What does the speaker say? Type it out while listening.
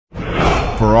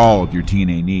For all of your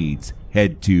TNA needs,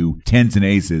 head to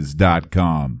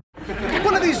TensAndAces.com.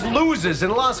 One of these losers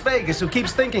in Las Vegas who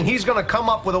keeps thinking he's going to come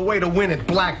up with a way to win at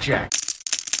blackjack.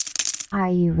 Are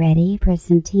you ready for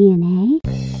some TNA?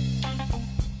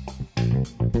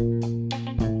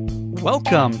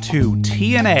 Welcome to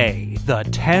TNA, the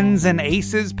Tens and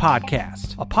Aces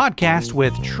podcast, a podcast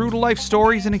with true-to-life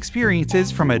stories and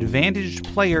experiences from advantaged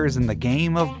players in the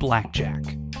game of blackjack.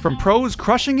 From pros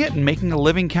crushing it and making a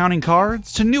living counting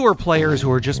cards, to newer players who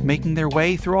are just making their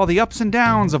way through all the ups and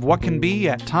downs of what can be,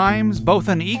 at times, both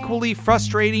an equally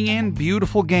frustrating and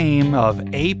beautiful game of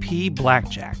AP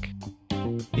Blackjack.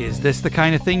 Is this the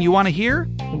kind of thing you want to hear?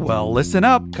 Well, listen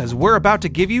up, because we're about to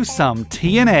give you some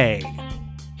TNA.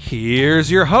 Here's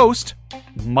your host,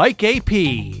 Mike AP.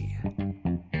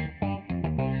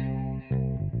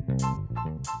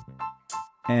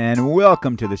 And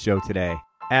welcome to the show today.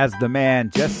 As the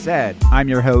man just said, I'm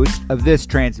your host of this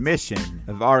transmission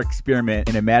of our experiment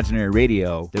in imaginary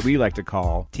radio that we like to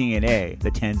call TNA,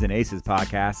 the Tens and Aces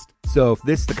podcast. So if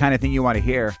this is the kind of thing you want to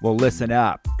hear, well, listen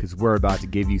up, because we're about to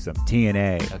give you some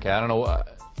TNA. Okay, I don't know.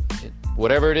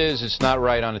 Whatever it is, it's not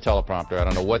right on the teleprompter. I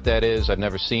don't know what that is. I've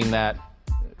never seen that.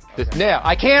 Now,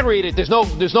 I can't read it. There's no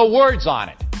words on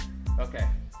it. Okay.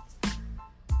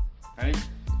 Ready?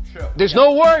 Sure. There's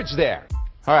no words there.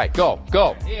 All right, go.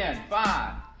 In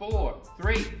 5, 4,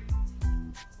 3.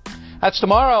 That's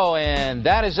tomorrow, and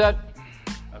that is it.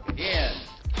 Okay. In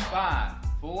 5,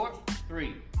 4,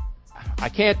 3. I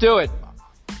can't do it.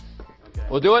 Okay.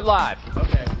 We'll do it live.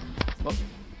 Okay.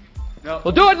 No.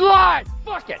 We'll do it live.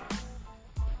 Fuck it.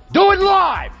 Do it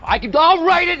live. I'll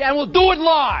write it, and we'll do it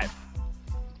live.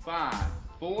 5,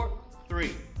 4,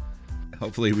 3.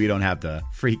 Hopefully we don't have the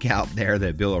freak out there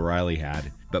that Bill O'Reilly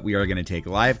had. But we are going to take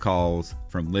live calls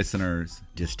from listeners,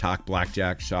 just talk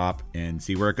blackjack shop, and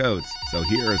see where it goes. So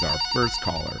here is our first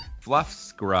caller. Fluff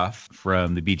Scruff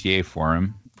from the BGA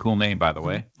forum. Cool name, by the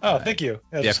way. Oh, thank you.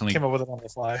 I definitely just came up with it on the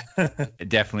fly. It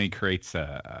definitely creates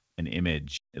an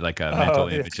image, like a mental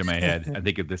image in my head. I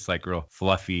think of this like real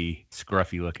fluffy,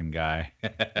 scruffy looking guy.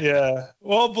 Yeah.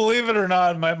 Well, believe it or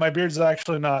not, my beard's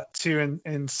actually not too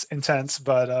intense,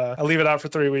 but I leave it out for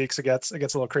 3 weeks. It gets a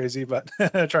little crazy, but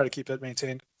I try to keep it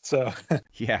maintained. So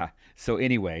Yeah. So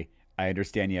anyway, I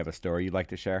understand you have a story you'd like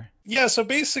to share. Yeah, so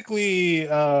basically, it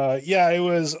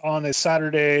was on a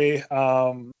Saturday.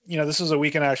 This was a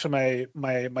weekend. Actually,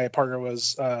 my partner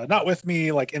was not with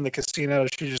me, like in the casino.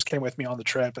 She just came with me on the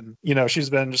trip, and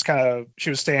she's been just she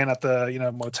was staying at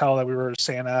the motel that we were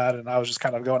staying at, and I was just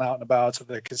kind of going out and about to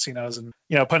the casinos and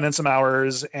putting in some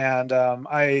hours. And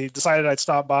I decided I'd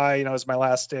stop by. It was my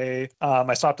last day.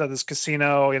 I stopped at this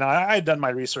casino. I had done my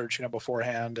research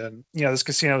beforehand, and this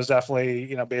casino was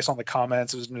definitely based on the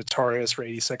comments, it was notorious for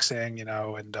 86ing,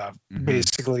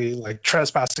 basically like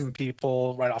trespassing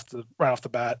people right off the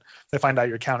bat. They find out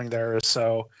you're counting there.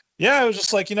 So yeah, I was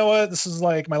just like, this is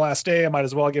like my last day. I might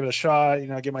as well give it a shot,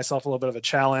 give myself a little bit of a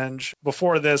challenge.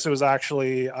 Before this, it was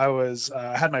actually, I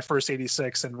had my first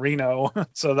 86 in Reno.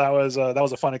 So that was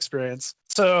a fun experience.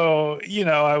 So,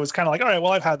 I was kind of like, all right,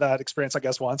 well, I've had that experience, I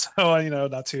guess, once. So,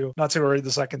 not too worried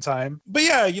the second time. But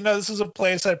yeah, this is a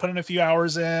place I put in a few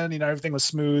hours in, everything was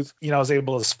smooth. I was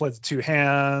able to split the two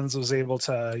hands. I was able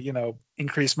to,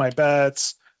 increase my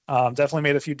bets. Definitely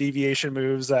made a few deviation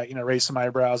moves that, raised some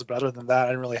eyebrows, but other than that, I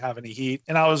didn't really have any heat.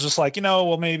 And I was just like,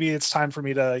 well, maybe it's time for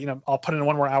me to, I'll put in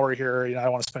one more hour here. I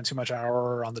don't want to spend too much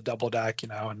hour on the double deck,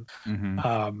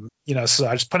 so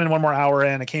I just put in one more hour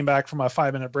in. I came back from a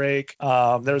 5-minute break.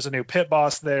 There was a new pit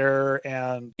boss there,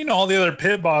 and, all the other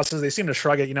pit bosses, they seem to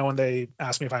shrug it, when they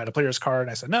asked me if I had a player's card.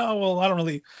 And I said, no, well, I don't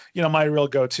really, my real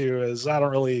go-to is I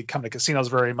don't really come to casinos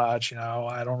very much.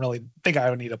 I don't really think I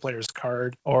would need a player's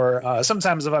card. Or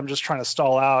sometimes if I'm just trying to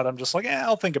stall out, I'm just like,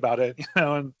 I'll think about it,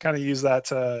 and kind of use that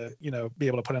to, be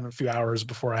able to put in a few hours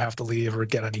before I have to leave or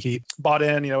get any heat. Bought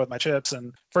in, with my chips.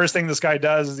 And first thing this guy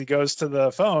does is he goes to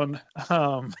the phone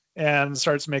and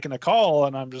starts making a call.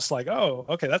 And I'm just like, oh,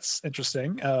 okay, that's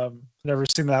interesting. Never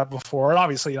seen that before. And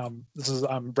obviously, I'm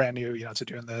brand new, to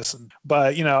doing this.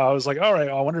 But I was like, all right,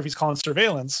 I wonder if he's calling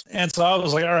surveillance. And so I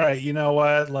was like, all right, you know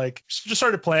what? Like, just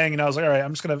started playing, and I was like, all right,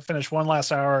 I'm just going to finish one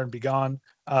last hour and be gone.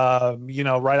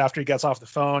 Right after he gets off the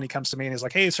phone, he comes to me and he's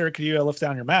like, hey, sir, could you lift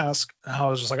down your mask? And I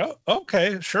was just like, oh,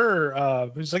 okay,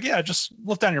 sure. He's like, yeah, just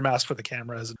lift down your mask for the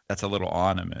cameras. That's a little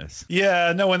ominous.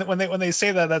 Yeah, no, when they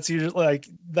say that, that's usually like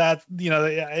that,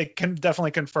 it can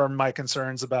definitely confirm my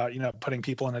concerns about, putting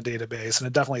people in a database. And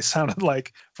it definitely sounded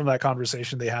like from that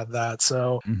conversation they had that.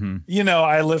 So,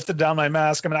 I lifted down my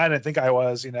mask. I mean, I didn't think I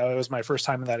was, it was my first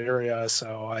time in that area.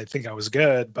 So I think I was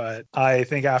good. But I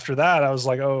think after that, I was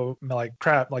like, oh, like crap.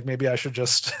 crap, like maybe I should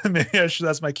just,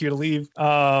 that's my cue to leave.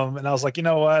 And I was like, you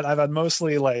know what? I've had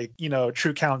mostly like,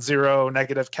 true count 0,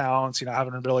 negative counts. I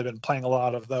haven't really been playing a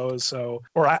lot of those. So,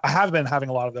 or I have been having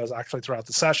a lot of those actually throughout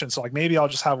the session. So like maybe I'll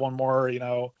just have one more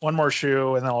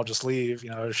shoe and then I'll just leave,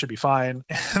 it should be fine.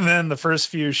 And then the first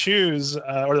few shoes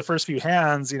or the first few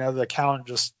hands, the count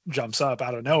just jumps up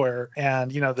out of nowhere.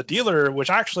 And, the dealer, which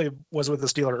actually was with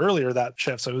this dealer earlier that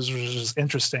shift. So it was just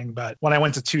interesting. But when I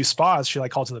went to 2 spots, she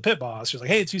like called to the pit boss. She was like,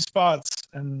 hey, 2 spots.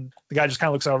 And the guy just kind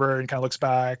of looks over and kind of looks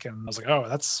back. And I was like, oh,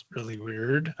 that's really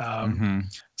weird.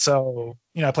 So,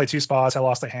 I played 2 spots. I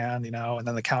lost a hand, and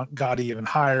then the count got even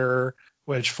higher,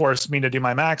 which forced me to do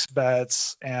my max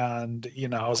bets. And,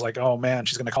 I was like, oh man,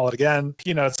 she's going to call it again.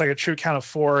 It's like a true count of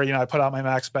 4. I put out my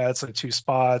max bets at 2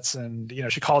 spots and,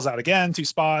 she calls out again, 2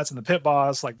 spots. And the pit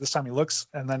boss, like this time he looks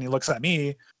at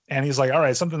me and he's like, all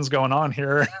right, something's going on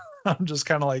here. I'm just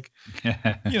kind of like,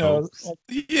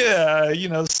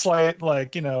 slight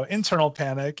like, internal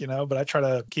panic, but I try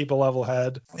to keep a level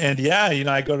head. And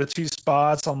I go to 2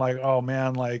 spots. I'm like, oh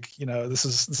man, like, this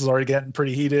is already getting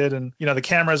pretty heated. And, the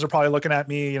cameras are probably looking at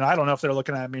me. I don't know if they're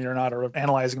looking at me or not or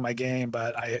analyzing my game,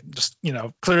 but I just,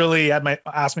 clearly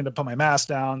asked me to put my mask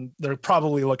down. They're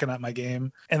probably looking at my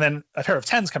game. And then a pair of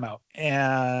 10s come out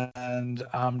and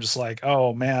I'm just like,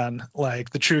 oh man,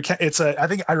 like the true, I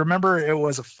think I remember it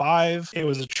was a 5. It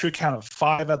was a true count of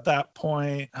 5 at that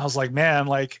point. I was like, man,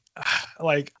 like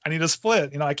I need to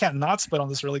split. I can't not split on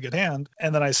this really good hand.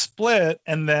 And then I split,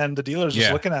 and then the dealer's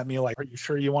just looking at me like, are you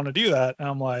sure you want to do that? And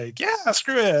I'm like, yeah,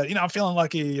 screw it. I'm feeling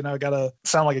lucky. I gotta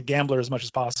sound like a gambler as much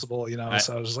as possible.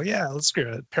 So I was just like, yeah, let's screw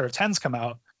it. A pair of 10s come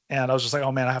out. And I was just like,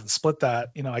 oh man, I have to split that.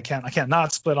 I can't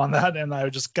not split on that. And I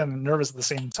was just kind of nervous at the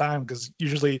same time because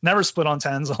usually never split on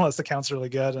 10s unless the count's really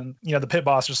good. And, the pit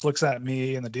boss just looks at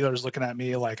me and the dealer's looking at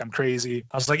me like I'm crazy.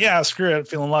 I was like, yeah, screw it.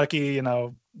 Feeling lucky,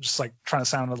 just like trying to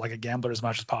sound like a gambler as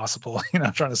much as possible,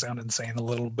 trying to sound insane a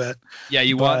little bit. Yeah,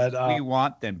 we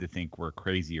want them to think we're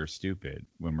crazy or stupid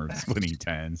when we're splitting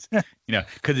 10s,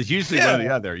 because it's usually one or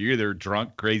the other. You're either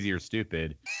drunk, crazy, or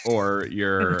stupid, or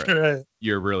you're right.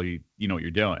 You're really, what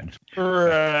you're doing.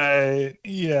 Right.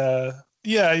 Yeah.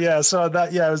 So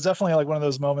that, it was definitely like one of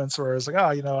those moments where it's like,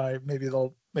 oh, maybe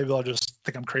they'll just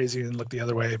think I'm crazy and look the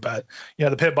other way. But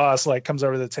the pit boss like comes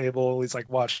over to the table. He's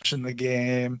like watching the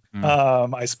game.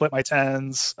 I split my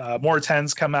 10s. More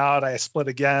 10s come out. I split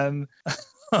again.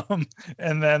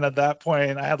 And then at that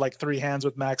point, I had like 3 hands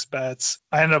with max bets.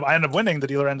 I ended up winning. The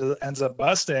dealer ends up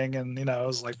busting, and I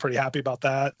was like pretty happy about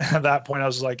that. At that point, I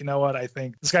was like, you know what? I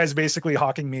think this guy's basically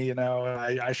hawking me. And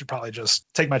I should probably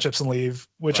just take my chips and leave,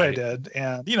 which I did.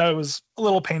 And it was a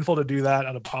little painful to do that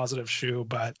on a positive shoe,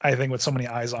 but I think with so many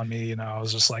eyes on me, I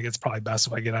was just like, it's probably best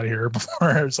if I get out of here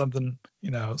before something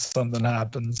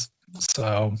happens.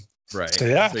 So right. So,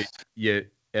 yeah. So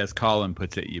as Colin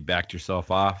puts it, you backed yourself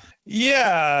off.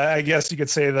 Yeah, I guess you could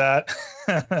say that.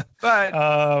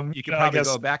 But you can probably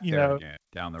go back there again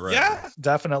down the road. Yeah,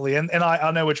 definitely. And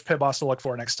I'll know which pit boss to look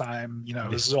for next time.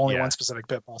 There's only one specific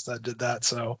pit boss that did that.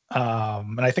 So,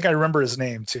 and I think I remember his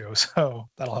name too. So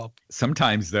that'll help.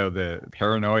 Sometimes though, the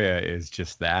paranoia is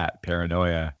just that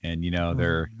paranoia, and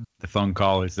the phone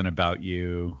call isn't about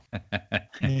you.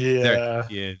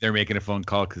 They're making a phone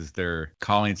call because they're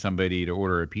calling somebody to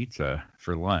order a pizza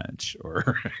for lunch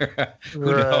or who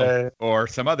knows, or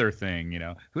some other thing,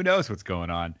 who knows what's going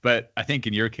on. But I think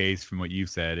in your case, from what you've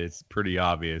said, it's pretty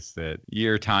obvious that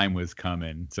your time was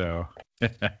coming. So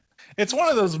it's one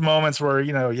of those moments where,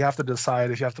 you have to decide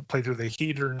if you have to play through the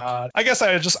heat or not. I guess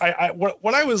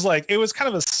what I was like, it was kind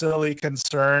of a silly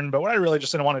concern, but what I really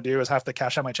just didn't want to do is have to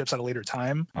cash out my chips at a later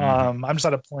time. I'm just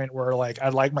at a point where like,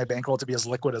 I'd like my bankroll to be as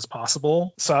liquid as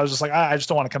possible. So I was just like, I just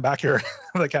don't want to come back here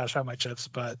to cash out my chips,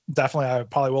 but definitely I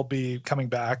probably will be coming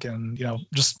back and,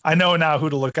 I know now who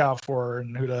to look out for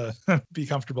and who to be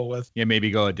comfortable with. Yeah. Maybe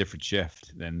go a different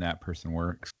shift than that person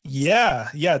works. Yeah,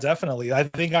 definitely. I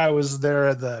think I was there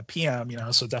at the PM,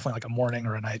 so definitely like a morning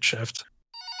or a night shift.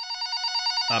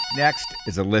 Up next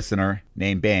is a listener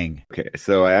named Bang. Okay,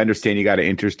 so I understand you got an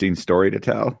interesting story to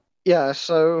tell. Yeah,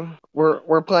 so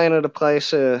we're playing at a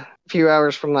place a few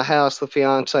hours from the house, the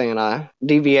fiance and I.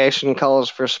 Deviation calls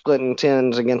for splitting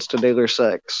 10s against a dealer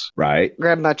 6. Right.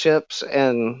 Grabbed my chips,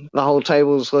 and the whole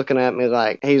table's looking at me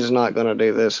like, he's not going to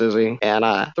do this, is he? And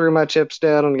I threw my chips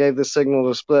down and gave the signal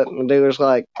to split, and the dealer's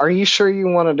like, are you sure you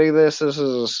want to do this? This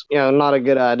is, not a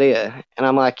good idea. And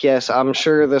I'm like, yes, I'm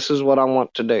sure this is what I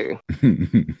want to do.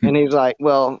 And he's like,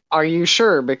 well, are you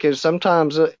sure? Because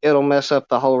sometimes it'll mess up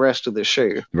the whole rest of the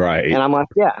shoe. Right. And I'm like,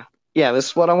 yeah, this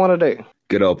is what I want to do.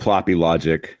 Good old ploppy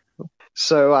logic.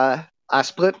 So I I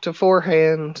split to 4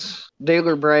 hands.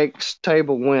 Dealer breaks,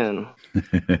 table win.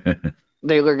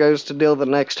 Dealer goes to deal the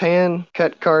next hand.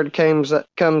 Cut card comes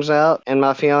out, and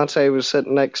my fiance was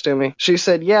sitting next to me. She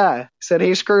said, "Yeah." Said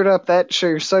he screwed up that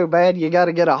shoe so bad, you got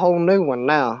to get a whole new one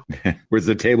now. Was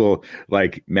the table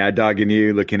like mad dogging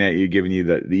you, looking at you, giving you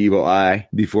the evil eye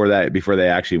before they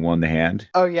actually won the hand?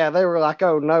 Oh yeah, they were like,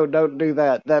 "Oh no, don't do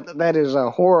that. That is a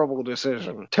horrible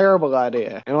decision, terrible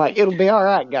idea." And like, "It'll be all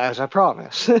right, guys, I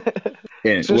promise."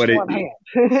 And just one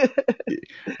hand.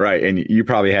 Right, and you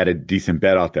probably had a decent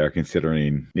bet out there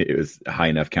considering it was a high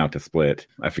enough count to split.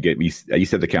 I forget, you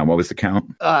said the count. What was the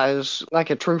count? It was like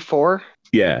a true 4.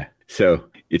 Yeah, so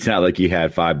it's not like you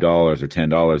had $5 or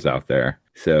 $10 out there.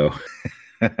 So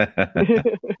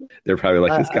they're probably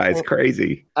like, this guy's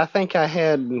crazy. I think I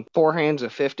had 4 hands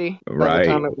of 50 by Right.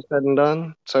 the time it was said and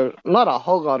done. So not a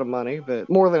whole lot of money, but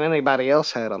more than anybody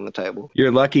else had on the table.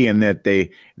 You're lucky in that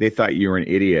they thought you were an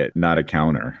idiot, not a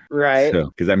counter. Right. So,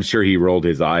 because I'm sure he rolled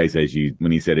his eyes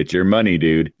when he said, "It's your money,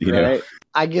 dude." You know. Right.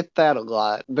 I get that a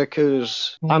lot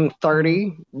because I'm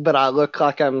 30, but I look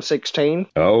like I'm 16.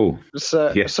 Oh.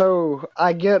 So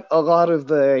I get a lot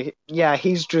of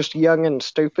he's just young and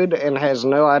stupid and has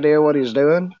no idea what he's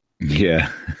doing. Yeah.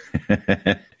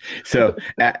 So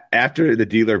after the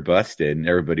dealer busted and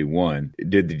everybody won,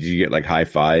 did you get like high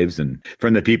fives and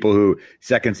from the people who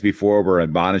seconds before were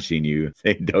admonishing you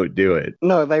saying don't do it?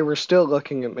 No, they were still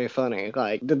looking at me funny.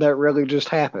 Like, did that really just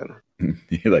happen?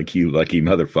 Like, you lucky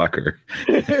motherfucker.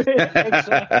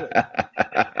 Exactly.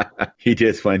 He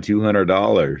just won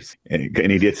 $200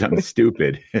 and he did something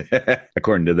stupid,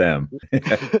 according to them.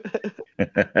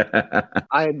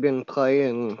 I had been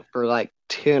playing for like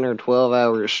 10 or 12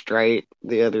 hours straight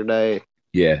the other day.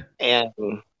 Yeah. And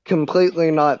completely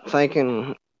not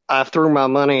thinking, I threw my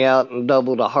money out and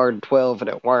doubled a hard 12 and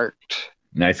it worked.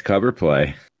 Nice cover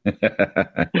play.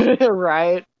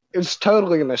 Right? It's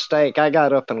totally a mistake. I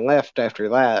got up and left after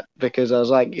that because I was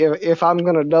like, if I'm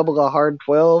going to double a hard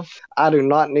 12, I do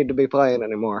not need to be playing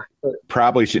anymore.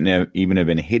 Probably shouldn't have even have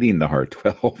been hitting the hard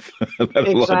 12. Let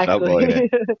alone doubling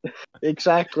it.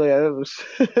 Exactly.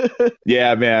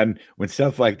 Yeah, man. When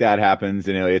stuff like that happens,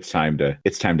 it's time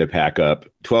to pack up.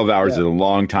 12 hours is a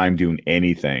long time doing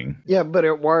anything. Yeah, but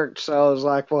it worked. So I was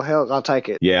like, well, hell, I'll take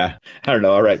it. Yeah. I don't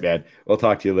know. All right, man. We'll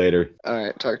talk to you later. All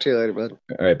right. Talk to you later, bud.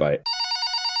 All right. Bye.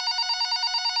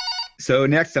 So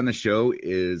next on the show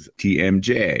is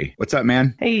TMJ. What's up,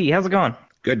 man? Hey, how's it going?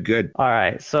 Good. All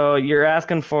right. So you're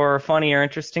asking for funny or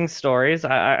interesting stories.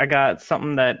 I got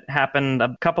something that happened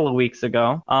a couple of weeks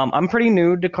ago. I'm pretty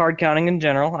new to card counting in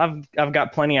general. I've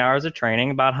got plenty of hours of training,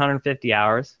 about 150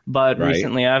 hours. But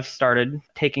recently I've started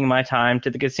taking my time to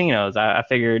the casinos. I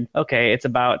figured, okay, it's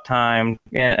about time.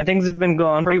 Yeah, things have been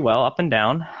going pretty well, up and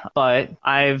down. But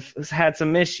I've had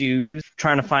some issues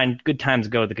trying to find good times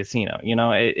to go to the casino.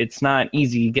 It's not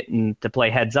easy getting to play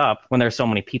heads up when there's so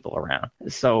many people around.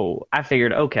 So I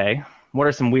figured, okay, what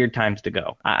are some weird times to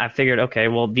go? I figured, okay,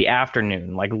 well, the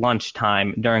afternoon, like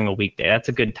lunchtime during a weekday, that's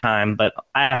a good time, but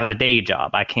I have a day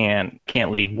job. I can't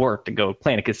leave work to go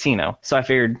play in a casino. So I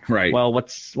figured, well,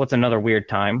 what's another weird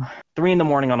time? 3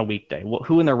 a.m. on a weekday. Well,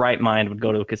 who in their right mind would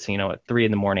go to a casino at 3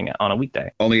 a.m. on a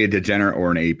weekday? Only a degenerate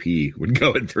or an AP would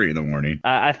go at 3 a.m.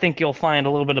 I think you'll find a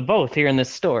little bit of both here in this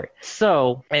story.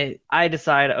 So I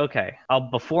decided, okay,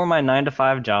 before my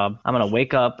 9-to-5 job, I'm going to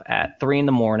wake up at 3 a.m.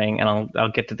 and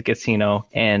I'll get to the casino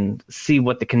and see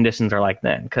what the conditions are like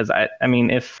then. Because I mean,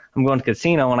 if I'm going to the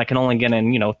casino and I can only get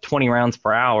in, 20 rounds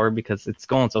per hour because it's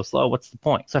going so slow, what's the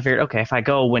point? So I figured, okay, if I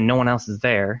go when no one else is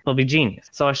there, it'll be genius.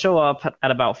 So I show up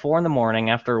at about 4 a.m.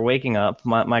 after waking up.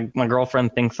 My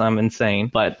girlfriend thinks I'm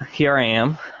insane, but here I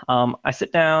am. I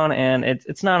sit down and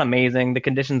it's not amazing. The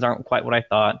conditions aren't quite what I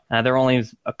thought. There are only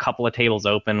a couple of tables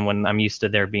open when I'm used to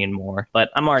there being more, but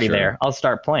I'm already there. I'll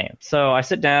start playing. So I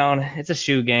sit down. It's a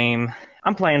shoe game.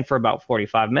 I'm playing for about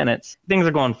 45 minutes. Things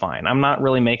are going fine. I'm not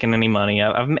really making any money.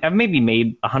 I've maybe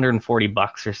made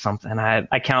 $140 or something.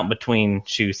 I count between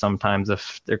shoes sometimes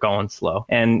if they're going slow.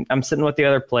 And I'm sitting with the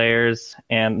other players,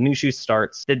 and new shoe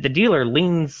starts. The dealer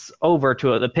leans over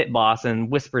to the pit boss and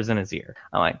whispers in his ear.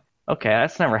 I'm like, okay,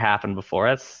 that's never happened before.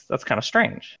 That's kind of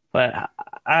strange. But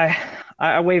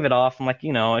I wave it off. I'm like,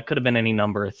 it could have been any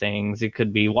number of things. It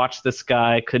could be watch this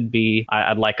guy. It could be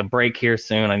I'd like a break here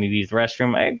soon. I need to use the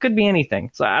restroom. It could be anything.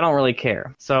 So I don't really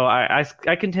care. So I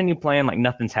continue playing like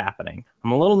nothing's happening.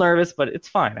 I'm a little nervous, but it's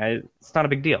fine. It's not a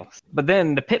big deal. But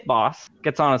then the pit boss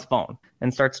gets on his phone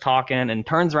and starts talking and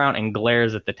turns around and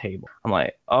glares at the table. I'm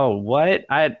like, oh, what?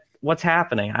 what's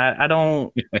happening? I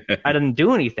didn't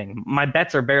do anything. My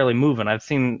bets are barely moving. I've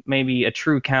seen maybe a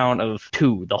true count of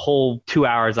 2 the whole 2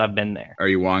 hours I've been there. Are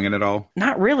you wonging at all?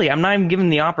 Not really. I'm not even given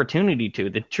the opportunity to.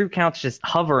 The true count's just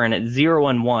hovering at 0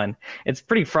 and 1. It's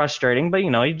pretty frustrating, but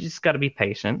you just got to be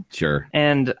patient. Sure.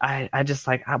 And I just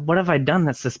like, what have I done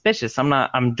that's suspicious?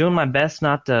 I'm doing my best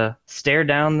not to stare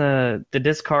down the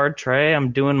discard tray.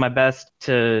 I'm doing my best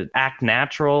to act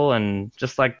natural and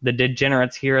just like the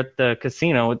degenerates here at the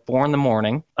casino at 4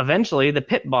 a.m. Eventually, the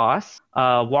pit boss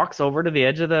walks over to the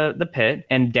edge of the pit,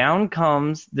 and down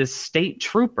comes this state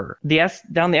trooper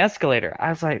down the escalator. I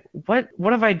was like, what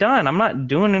have I done? I'm not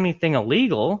doing anything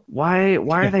illegal. Why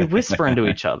are they whispering to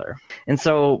each other? And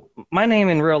so my name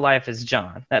in real life is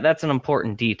John. That's an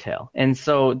important detail. And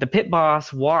so the pit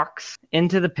boss walks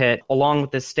into the pit along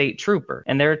with this state trooper,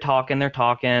 and they're talking,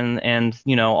 and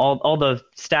all the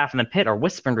staff in the pit are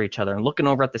whispering to each other and looking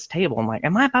over at this table. I'm like,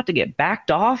 am I about to get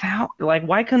backed off?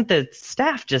 Why couldn't the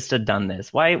staff just have done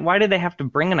this? Why did they have to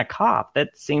bring in a cop?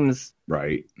 That seems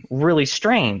right, really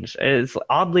strange. It's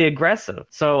oddly aggressive.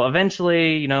 So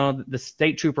eventually, the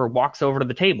state trooper walks over to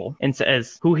the table and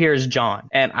says, "Who here is John?"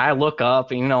 And I look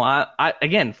up, and I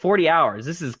again, 40 hours.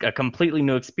 This is a completely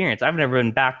new experience. I've never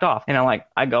been backed off. And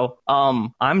I go,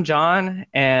 I'm John.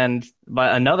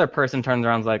 But another person turns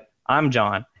around and is like, "I'm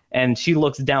John." And she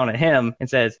looks down at him and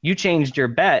says, "You changed your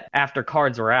bet after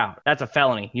cards were out. That's a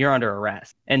felony. You're under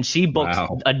arrest." And she books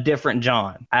a different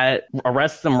John. I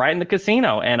arrests him right in the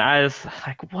casino. And I was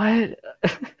like, what?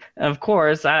 Of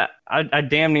course, I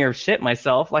damn near shit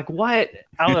myself. Like, what?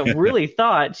 I really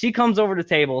thought. She comes over to the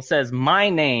table, says my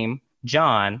name,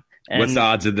 John. And what's the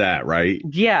odds of that, right?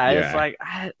 Yeah. It's like,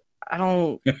 I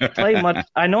don't play much.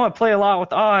 I know I play a lot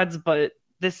with odds, but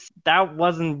that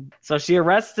wasn't. So she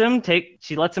arrests him,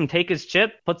 she lets him take his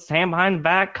chip, puts his hand behind his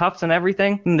back, cuffs and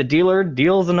everything, and the dealer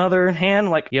deals another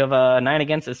hand, like, you have a 9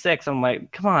 against a 6. I'm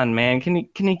like, come on, man, can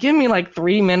you give me like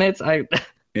 3 minutes?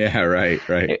 Yeah, right.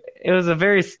 It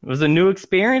was a new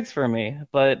experience for me,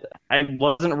 but I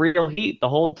wasn't real heat the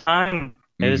whole time.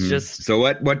 It was just so.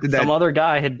 What did that? Some other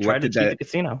guy had tried to cheat the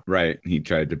casino. Right, he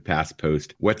tried to pass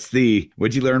post. What'd you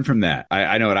learn from that?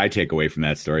 I know what I take away from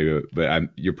that story, but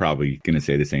you're probably going to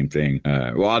say the same thing.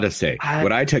 Well, I'll just say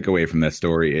what I took away from that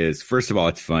story is, first of all,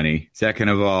 it's funny. Second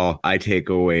of all, I take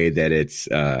away that it's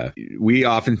we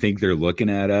often think they're looking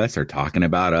at us or talking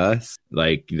about us.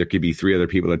 Like, there could be 3 other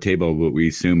people at the table, but we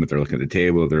assume if they're looking at the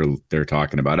table, they're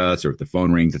talking about us, or if the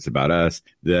phone rings, it's about us.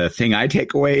 The thing I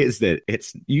take away is that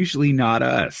it's usually not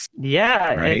us.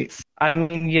 Yeah, right?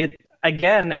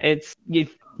 You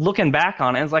looking back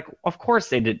on it, it's like, of course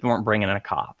they weren't bringing in a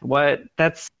cop. What?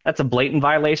 That's a blatant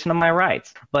violation of my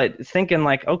rights. But thinking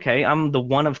like, okay, I'm the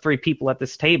one of 3 people at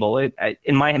this table.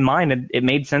 In my mind, it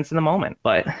made sense in the moment.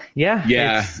 But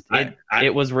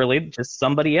it was really just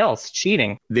somebody else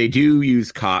cheating. They do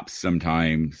use cops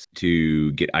sometimes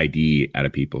to get ID out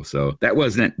of people. So that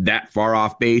wasn't that far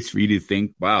off base for you to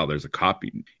think, wow, there's a cop.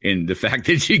 And the fact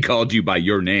that she called you by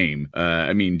your name,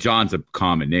 John's a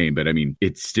common name, but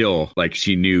it's still like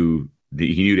he knew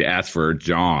to ask for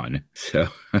John. So,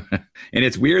 and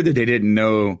it's weird that they didn't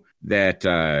know that,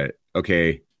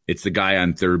 it's the guy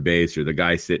on third base or the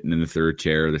guy sitting in the third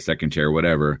chair or the second chair,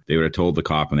 whatever. They would have told the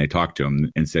cop when they talked to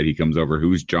him and said he comes over,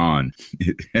 "Who's John?"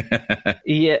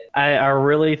 Yeah, I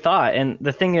really thought. And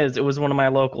the thing is, it was one of my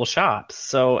local shops.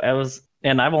 So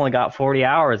and I've only got 40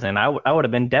 hours in. I would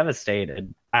have been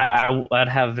devastated. I'd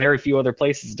have very few other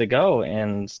places to go.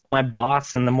 And my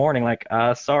boss in the morning, like,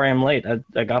 sorry, I'm late.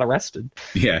 I got arrested.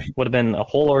 Yeah. Would have been a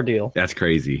whole ordeal. That's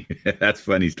crazy. That's a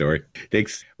funny story.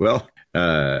 Thanks. Well,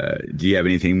 do you have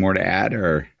anything more to add,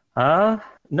 or?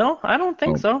 No, I don't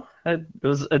think so. It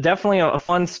was definitely a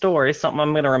fun story, something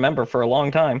I'm going to remember for a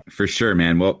long time. For sure,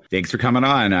 man. Well, thanks for coming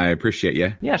on. I appreciate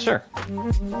you. Yeah, sure.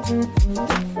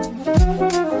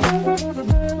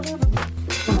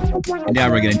 And now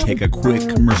we're going to take a quick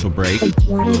commercial break.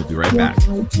 We'll be right back.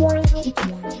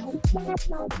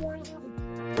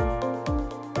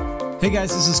 Hey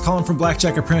guys, this is Colin from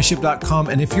BlackjackApprenticeship.com,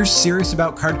 and if you're serious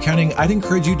about card counting, I'd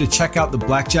encourage you to check out the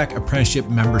Blackjack Apprenticeship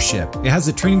membership. It has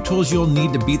the training tools you'll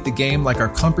need to beat the game, like our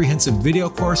comprehensive video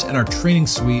course and our training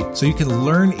suite, so you can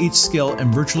learn each skill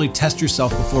and virtually test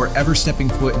yourself before ever stepping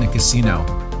foot in a casino.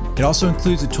 It also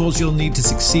includes the tools you'll need to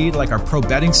succeed, like our pro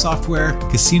betting software,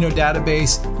 casino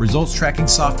database, results tracking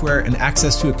software, and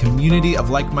access to a community of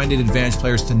like-minded advantage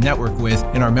players to network with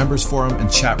in our members forum and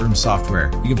chat room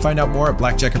software. You can find out more at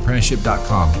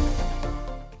blackjackapprenticeship.com.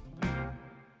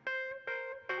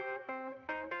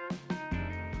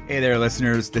 Hey there,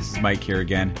 listeners. This is Mike here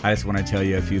again. I just want to tell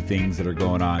you a few things that are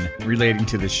going on relating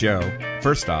to the show.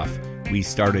 First off, we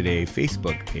started a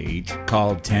Facebook page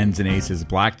called Tens and Aces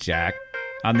Blackjack.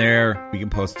 On there, we can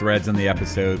post threads on the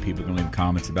episode. People can leave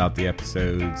comments about the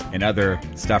episodes and other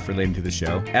stuff relating to the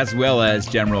show, as well as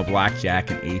general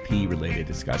blackjack and AP related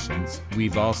discussions.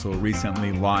 We've also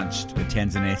recently launched the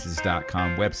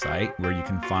TensandAces.com website, where you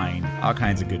can find all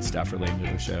kinds of good stuff relating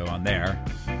to the show on there.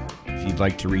 If you'd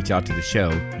like to reach out to the show,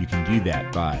 you can do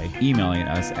that by emailing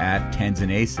us at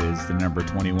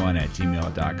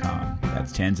tensandaces21@gmail.com.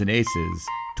 That's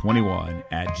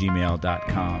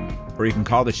tensandaces21@gmail.com. Or you can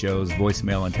call the show's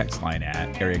voicemail and text line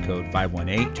at area code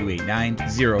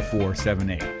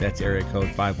 518-289-0478. That's area code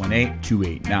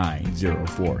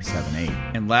 518-289-0478.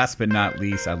 And last but not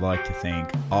least, I'd like to thank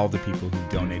all the people who've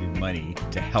donated money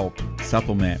to help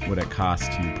supplement what it costs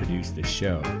to produce this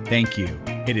show. Thank you.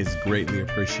 It is greatly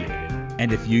appreciated.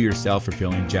 And if you yourself are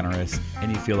feeling generous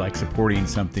and you feel like supporting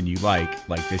something you like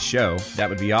this show, that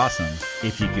would be awesome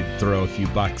if you could throw a few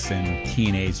bucks in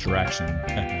TNA's direction.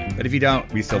 But if you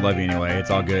don't, we still love you anyway.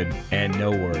 It's all good and no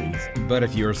worries. But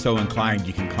if you are so inclined,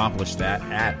 you can accomplish that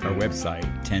at our website,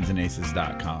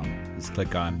 tensandaces.com. Just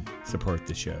click on support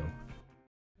the show.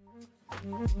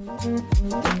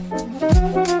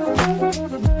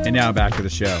 And now back to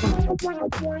the show.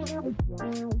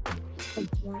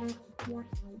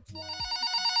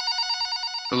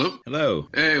 Hello? Hello.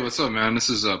 Hey, what's up, man? This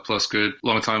is Plus Good,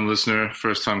 long-time listener,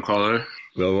 first-time caller.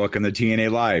 Well, welcome to TNA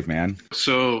Live, man.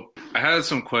 So I had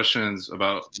some questions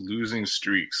about losing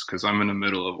streaks because I'm in the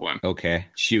middle of one. Okay,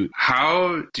 shoot.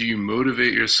 How do you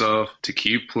motivate yourself to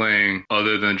keep playing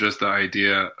other than just the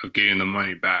idea of getting the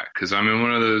money back? Because I'm in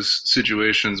one of those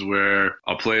situations where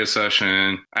I'll play a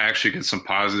session, I actually get some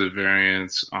positive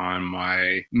variance on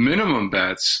my minimum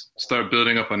bets, start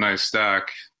building up a nice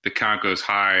stack. The count goes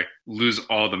high, lose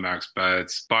all the max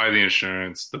bets, buy the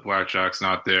insurance, the blackjack's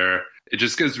not there. It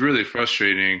just gets really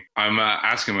frustrating. I'm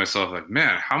asking myself, like,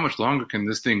 man, how much longer can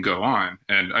this thing go on?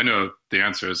 And I know the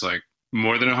answer is like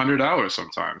more than 100 hours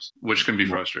sometimes, which can be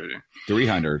frustrating.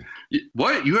 300.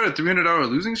 What? You had a 300-hour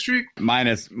losing streak?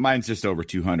 Mine's just over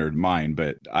 200,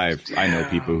 but I know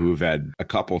people who've had a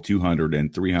couple 200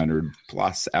 and 300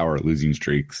 plus hour losing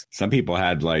streaks. Some people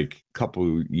had like a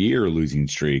couple year losing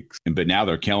streaks, but now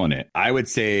they're killing it. I would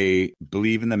say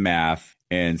believe in the math.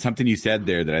 And something you said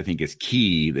there that I think is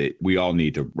key that we all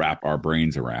need to wrap our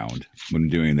brains around when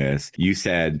doing this. You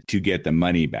said to get the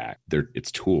money back.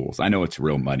 It's tools. I know it's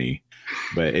real money,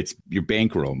 but it's your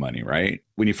bankroll money, right?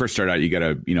 When you first start out, you got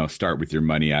to, start with your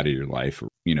money out of your life,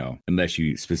 unless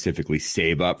you specifically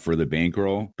save up for the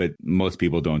bankroll. But most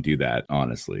people don't do that,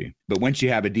 honestly. But once you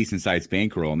have a decent sized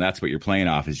bankroll and that's what you're playing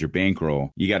off is your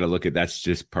bankroll, you got to look at that's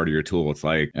just part of your tool. It's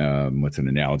like, what's an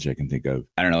analogy I can think of?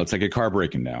 I don't know. It's like a car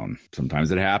breaking down.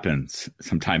 Sometimes it happens.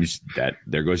 Sometimes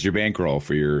there goes your bankroll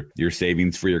for your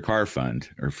savings for your car fund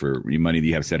or for your money that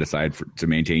you have set aside to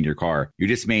maintain your car. You're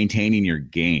just maintaining your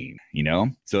gain,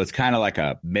 So it's kind of like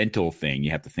a mental thing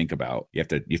you have to think about. You have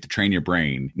to train your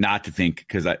brain not to think,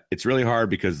 because it's really hard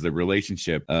because the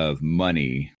relationship of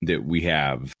money that we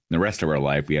have the rest of our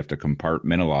life, we have to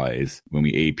compartmentalize when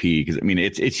we AP. Because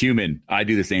it's human. I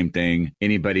do the same thing.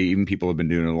 Anybody, even people who have been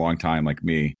doing it a long time like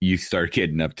me, you start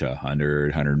getting up to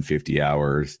 100, 150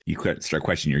 hours. You start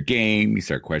questioning your game. You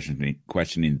start questioning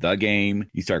the game.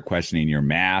 You start questioning your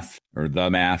math or the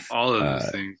math. All of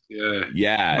those things. Yeah.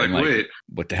 Yeah. Like, wait,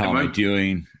 what the hell am I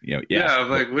doing? Yeah. I'm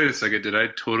like, wait a second. Did I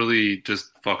totally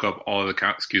just fuck up all of the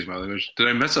counts? Excuse my language. Did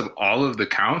I mess up all of the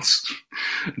counts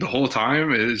the whole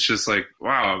time? It's just like,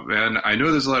 wow, man, I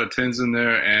know there's a lot of 10s in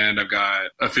there and I've got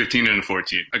a 15 and a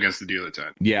 14 against the dealer 10.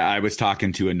 Yeah. I was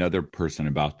talking to another person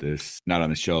about this, not on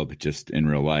the show, but just in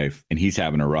real life. And he's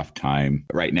having a rough time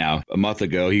right now. A month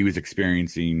ago, he was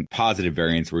experiencing positive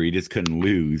variance where he just couldn't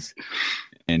lose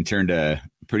and turned a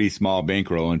pretty small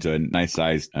bankroll into a nice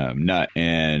sized nut.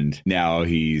 And now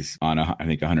he's on, I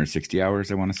think 160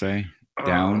 hours, I want to say.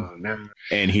 Down. Oh,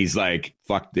 and he's like,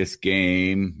 fuck this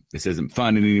game. This isn't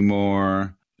fun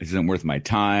anymore. This isn't worth my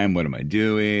time. What am I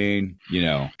doing?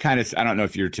 Kind of, I don't know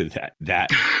if you're to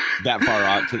that far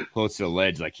out close to the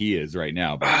ledge like he is right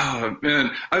now. But. Oh,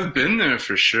 man, I've been there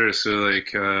for sure. So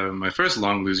like my first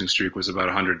long losing streak was about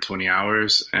 120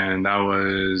 hours. And that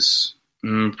was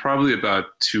probably about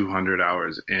 200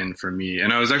 hours in for me.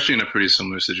 And I was actually in a pretty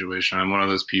similar situation. I'm one of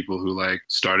those people who like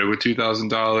started with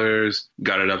 $2,000,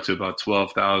 got it up to about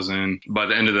 $12,000. By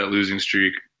the end of that losing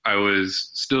streak, I was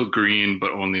still green,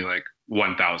 but only like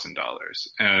 $1,000.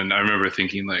 And I remember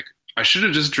thinking like, I should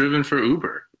have just driven for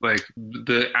Uber. Like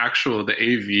the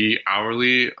AV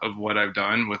hourly of what I've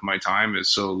done with my time is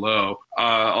so low.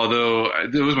 Although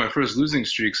it was my first losing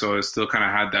streak, so I still kind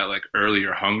of had that like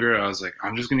earlier hunger. I was like,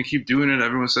 I'm just going to keep doing it.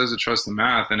 Everyone says to trust the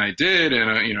math. And I did.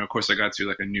 And, of course I got to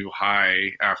like a new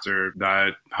high after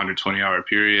that 120-hour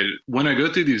period. When I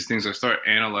go through these things, I start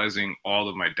analyzing all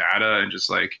of my data and just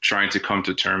like trying to come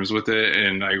to terms with it.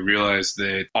 And I realized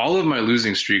that all of my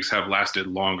losing streaks have lasted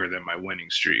longer than my winning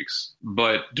streaks.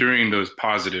 But during those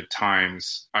positive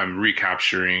times, I'm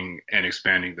recapturing and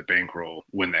expanding the bankroll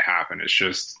when they happen. It's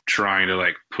just trying to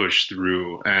like push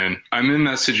through. And I'm in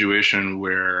that situation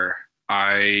where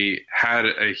I had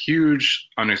a huge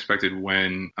unexpected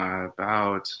win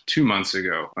about 2 months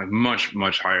ago, like much,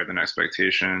 much higher than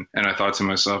expectation. And I thought to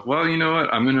myself, well, you know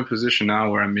what? I'm in a position now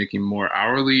where I'm making more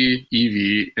hourly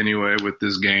EV anyway with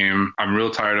this game. I'm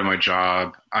real tired of my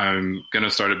job. I'm going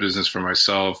to start a business for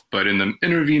myself. But in the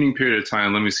intervening period of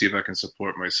time, let me see if I can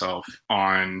support myself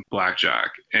on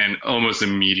blackjack. And almost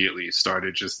immediately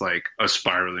started just like a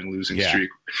spiraling losing streak,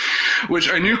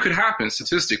 which I knew could happen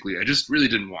statistically. I just really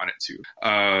didn't want it to.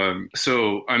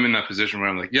 So I'm in that position where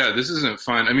I'm like, yeah, this isn't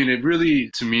fun. I mean, it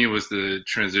really, to me, was the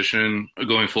transition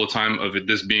going full time of it,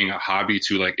 this being a hobby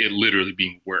to like it literally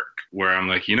being work, where I'm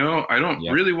like, I don't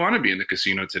really want to be in the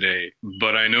casino today,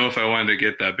 but I know if I wanted to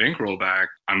get that bankroll back,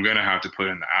 I'm going to have to put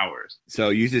in the hours. So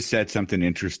you just said something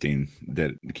interesting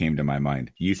that came to my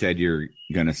mind. You said you're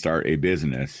going to start a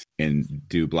business and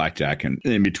do blackjack, and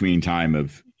in between time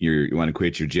of you want to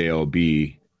quit your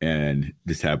JLB and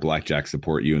just have blackjack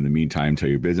support you in the meantime until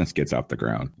your business gets off the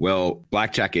ground. Well,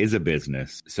 blackjack is a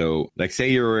business. So like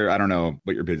say I don't know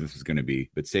what your business is going to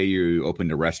be, but say you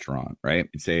opened a restaurant, right?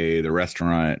 And say the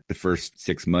restaurant, the first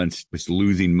 6 months was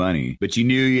losing money, but you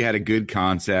knew you had a good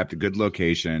concept, a good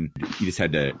location. You just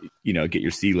had to, get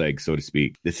your sea legs, so to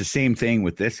speak. It's the same thing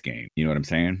with this game. You know what I'm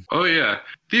saying? Oh, yeah.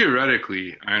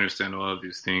 Theoretically, I understand all of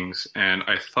these things. And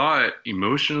I thought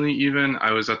emotionally even,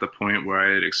 I was at the point where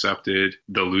I had accepted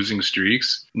the losing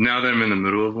streaks. Now that I'm in the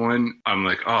middle of one, I'm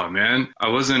like, oh, man, I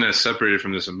wasn't as separated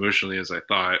from this emotionally as I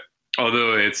thought.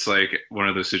 Although it's like one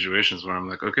of those situations where I'm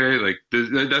like, okay, like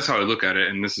that's how I look at it.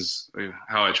 And this is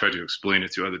how I try to explain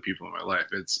it to other people in my life.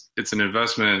 It's an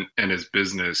investment and it's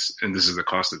business. And this is the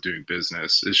cost of doing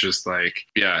business. It's just like,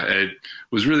 I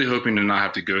was really hoping to not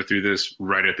have to go through this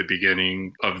right at the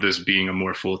beginning of this being a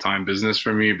more full-time business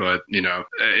for me. But,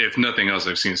 if nothing else,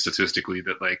 I've seen statistically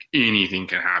that like anything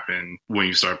can happen when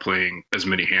you start playing as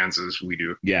many hands as we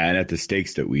do. Yeah. And at the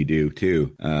stakes that we do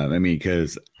too.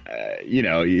 Because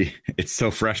it's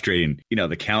so frustrating.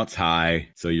 The count's high,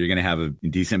 so you're going to have a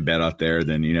decent bet out there.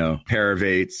 Then, pair of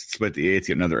eights, split the eights,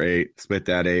 get another eight, split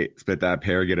that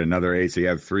pair, get another eight. So you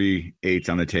have 3 8s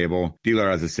on the table. Dealer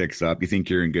has a 6 up. You think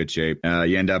you're in good shape.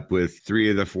 You end up with 3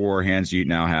 of the 4 hands you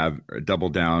now have double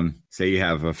down. Say you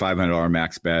have a $500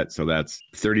 max bet. So that's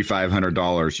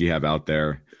 $3,500 you have out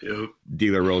there. Yep.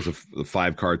 Dealer rolls a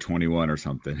 5-card 21 or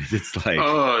something. It's like,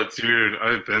 oh, dude,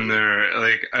 I've been there.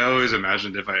 Like, I always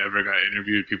imagined if I ever got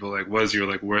interviewed, people like, "What's your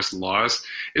like worst loss?"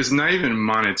 It's not even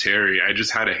monetary. I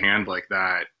just had a hand like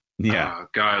that. Yeah,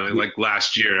 God, like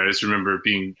last year, I just remember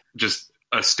being just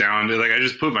astounded. Like, I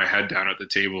just put my head down at the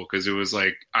table because it was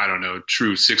like, I don't know,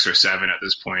 true 6 or 7 at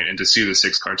this point, and to see the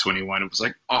 6-card 21, it was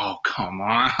like, oh, come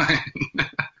on.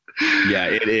 Yeah,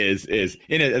 it is.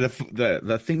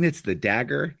 The thing that's the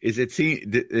dagger is it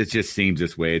just seems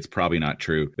this way. It's probably not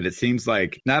true, but it seems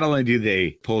like not only do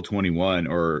they pull 21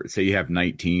 or say you have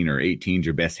 19 or 18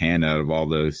 your best hand out of all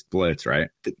those splits, right?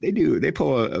 They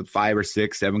pull a 5 or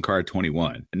 6, 7-card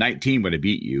 21. 19 would have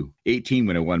beat you. 18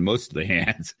 would have won most of the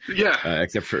hands. Yeah.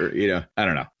 Except for, I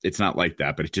don't know. It's not like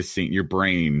that, but it just seems your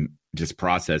brain just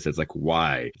process it's like,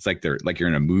 why? It's like you're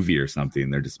in a movie or something.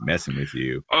 They're just messing with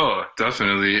you. Oh,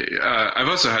 definitely. I've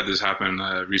also had this happen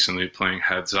recently playing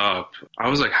Heads Up. I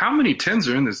was like, how many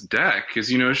 10s are in this deck? Because,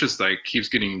 it's just like keeps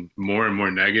getting more and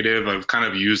more negative. I've kind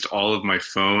of used all of my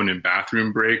phone and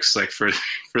bathroom breaks like for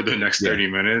the next 30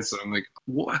 minutes. I'm like,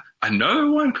 what?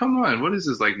 Another one? Come on. What is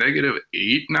this, like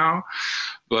 -8 now?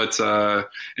 But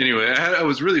anyway, I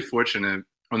was really fortunate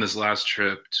on this last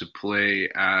trip to play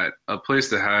at a place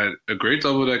that had a great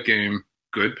double deck game,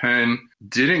 good pen,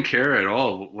 didn't care at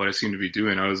all what I seemed to be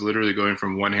doing. I was literally going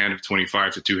from 1 hand of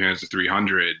 25 to 2 hands of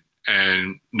 300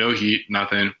 and no heat,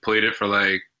 nothing. Played it for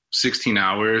like 16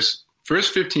 hours.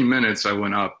 First 15 minutes, I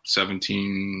went up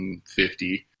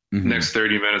 1750. Mm-hmm. Next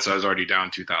 30 minutes, I was already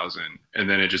down 2,000. And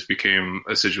then it just became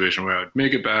a situation where I would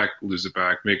make it back, lose it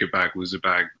back, make it back, lose it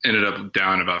back. Ended up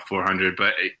down about 400.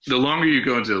 But the longer you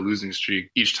go into the losing streak,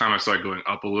 each time I start going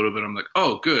up a little bit, I'm like,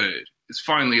 oh, good. it's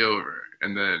finally over.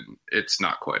 And then it's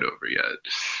not quite over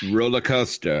yet. Roller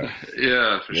coaster.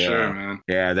 Yeah, for sure, man.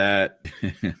 Yeah, that.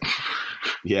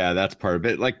 Yeah, that's part of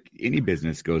it. Like any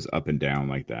business goes up and down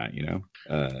like that, you know.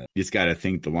 You just got to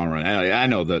think the long run. I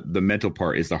know the mental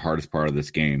part is the hardest part of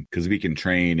this game because we can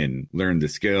train and learn the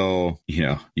skill. You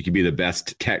know, you can be the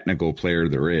best technical player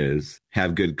there is,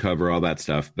 have good cover, all that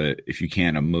stuff. But if you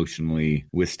can't emotionally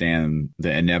withstand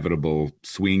the inevitable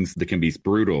swings that can be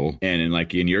brutal, and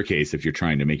in your case, if you're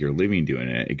trying to make your living doing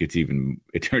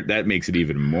it, that makes it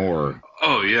even more.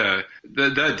 Oh yeah,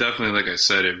 that definitely, like I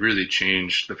said, it really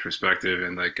changed the perspective.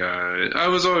 And like I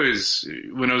was always,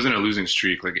 when I was in a losing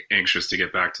streak, like anxious to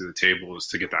get back to the tables,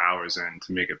 to get the hours in,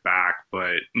 to make it back.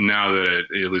 But now that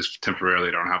at least temporarily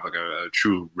I don't have like a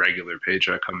true regular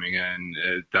paycheck coming in,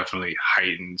 it definitely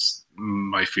heightens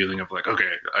my feeling of like, okay,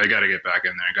 I got to get back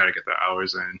in there. I got to get the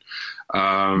hours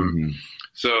in.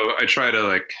 So I try to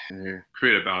like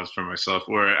create a balance for myself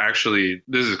where actually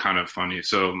this is kind of funny.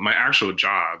 So my actual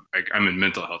job, like I'm in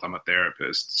mental health, I'm a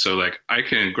therapist. So like I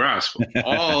can grasp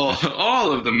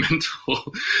all of the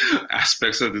mental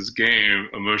aspects of this game,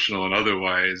 emotional and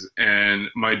otherwise. And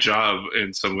my job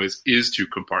in some ways is to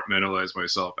compartmentalize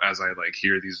myself as I like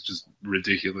hear these just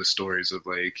ridiculous stories of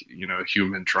like, you know,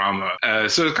 human trauma.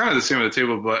 So it's kind of the same at the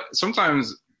table, but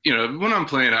sometimes, you know, when I'm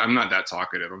playing, I'm not that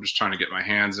talkative. I'm just trying to get my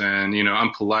hands in. You know,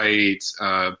 I'm polite,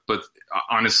 but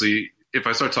honestly, if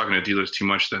I start talking to dealers too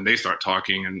much, then they start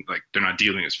talking and like they're not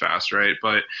dealing as fast, right?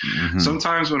 But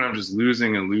sometimes when I'm just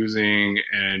losing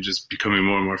and just becoming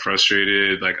more and more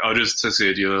frustrated, like I'll just say to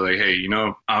a dealer like, hey, you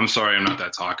know, I'm sorry, I'm not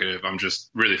that talkative. I'm just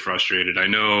really frustrated. I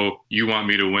know you want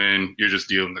me to win. You're just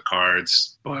dealing the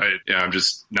cards. But yeah, I'm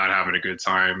just not having a good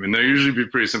time. And they'll usually be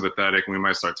pretty sympathetic and we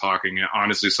might start talking. And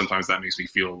honestly, sometimes that makes me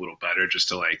feel a little better just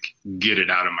to like get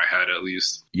it out of my head at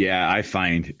least. Yeah, I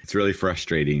find it's really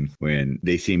frustrating when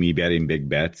they see me betting big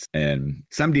bets. And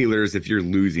some dealers, if you're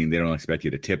losing, they don't expect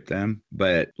you to tip them.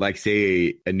 But like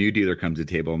say a new dealer comes to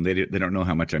the table and they don't know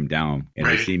how much I'm down. And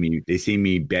right. they see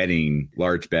me betting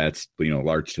large bets, you know,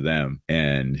 large to them.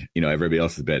 And, you know, everybody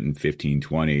else is betting 15,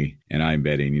 20. And I'm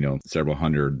betting, you know, several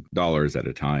 $100s at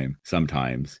a time.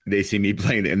 Sometimes they see me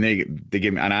playing and they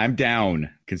give me, and I'm down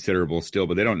considerable still,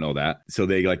 but they don't know that. So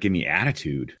they like give me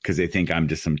attitude because they think I'm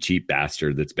just some cheap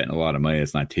bastard that's betting a lot of money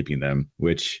that's not tipping them,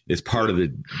 which is part of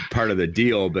the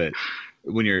deal. But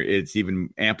when it's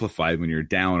even amplified when you're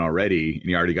down already and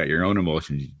you already got your own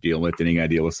emotions you deal with, then you got to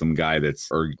deal with some guy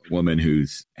or woman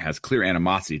has clear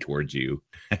animosity towards you.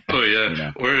 Oh yeah. You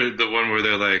know? Or the one where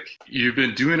they're like, you've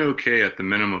been doing okay at the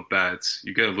minimum bets.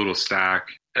 You get a little stack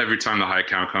every time the high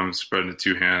count comes, spreading to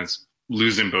two hands,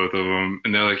 losing both of them.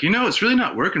 And they're like, you know, it's really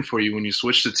not working for you when you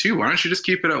switch to two. Why don't you just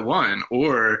keep it at one?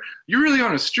 Or you're really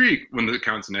on a streak when the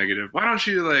count's negative. Why don't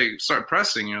you like start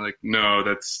pressing? You're like, no,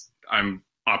 I'm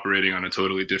operating on a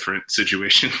totally different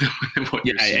situation than what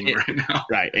you're seeing right now.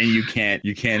 Right. And you can't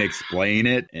explain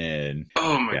it. And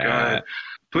oh my God.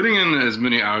 Putting in as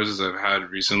many hours as I've had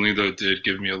recently, though, did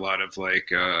give me a lot of like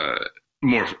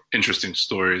more interesting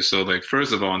stories. So like,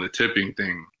 first of all, on the tipping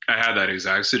thing, I had that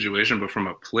exact situation, but from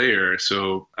a player.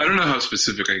 So I don't know how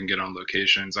specific I can get on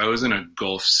locations. I was in a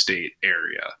Gulf state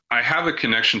area. I have a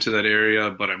connection to that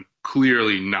area, but I'm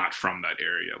clearly not from that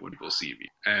area when people see me.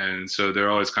 And so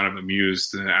they're always kind of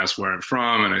amused and ask where I'm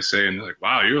from. And I say, and they're like,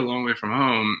 wow, you're a long way from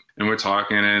home. And we're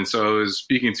talking. And so I was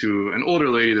speaking to an older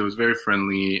lady that was very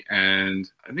friendly. And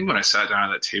I think when I sat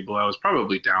down at that table, I was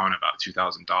probably down about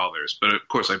 $2,000. But of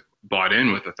course, I bought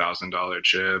in with $1,000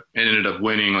 chip and ended up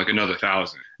winning like another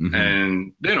 $1,000.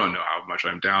 And they don't know how much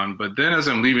I'm down. But then as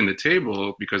I'm leaving the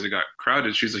table, because it got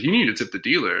crowded, she's like, you need to tip the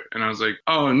dealer. And I was like,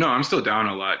 oh, no, I'm still down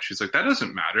a lot. She's like, that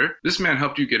doesn't matter. This man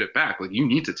helped you get it back. Like, you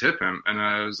need to tip him. And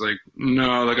I was like,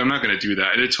 no, like, I'm not going to do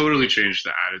that. And it totally changed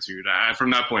the attitude. From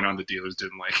that point on, the dealers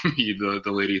didn't like me. The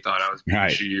lady thought I was being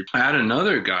cheap. I had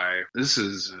another guy, this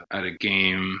is at a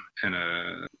game in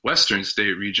a Western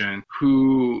state region,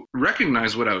 who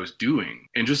recognized what I was doing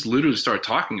and just literally started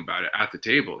talking about it at the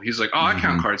table. He's like, oh, I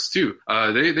count cards too.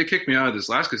 They kicked me out of this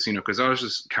last casino because I was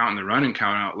just counting the running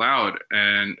count out loud.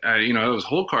 And, you know, it was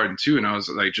whole card too. And I was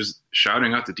like, just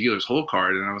shouting out the dealer's whole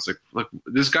card. And I was like, look,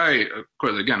 this guy, of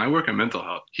course, again, I work in mental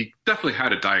health. He definitely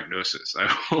had a diagnosis.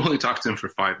 I only talked to him for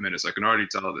 5 minutes. I can already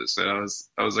tell this. And I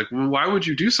was like, well, why would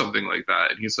you do something like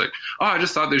that? And he's like, oh, I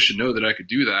just thought they should know that I could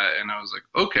do that. And I was like,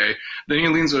 okay. Then he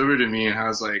leans over to me and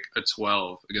has like a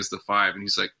 12 against the 5. And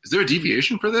he's like, is there a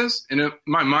deviation for this? And in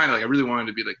my mind, like, I really wanted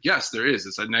to be like, yes, there is.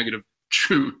 It's a negative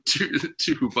two,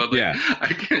 but like,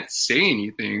 I can't say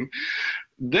anything.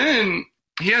 Then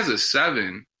he has a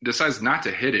 7, decides not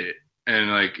to hit it,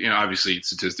 And like, you know, obviously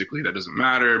statistically that doesn't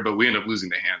matter, but we end up losing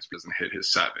the hands because it doesn't hit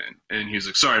his 7. And he was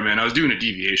like, sorry, man, I was doing a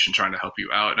deviation trying to help you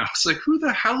out. And I was like, who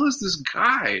the hell is this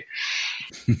guy?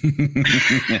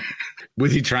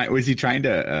 Was he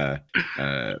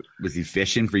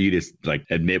fishing for you to like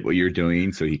admit what you're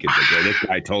doing so he could like, oh, this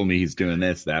guy told me he's doing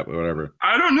this, that, whatever?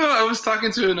 I don't know. I was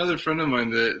talking to another friend of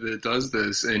mine that does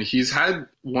this, and he's had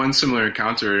one similar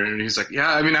encounter, and he's like,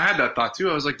 yeah, I mean, I had that thought too.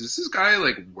 I was like, does this guy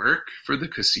like work for the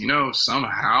casino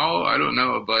somehow? I don't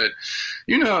know, but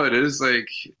you know how it is. Like,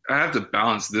 I have to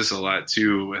balance this a lot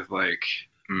too with like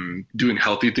doing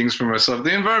healthy things for myself.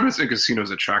 The environments in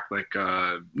casinos attract like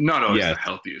not always the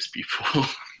healthiest people.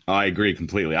 I agree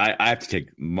completely. I have to take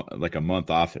like a month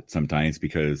off it sometimes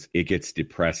because it gets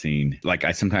depressing. Like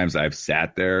I've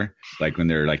sat there, like when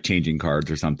they're like changing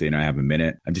cards or something, I have a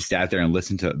minute. I just sat there and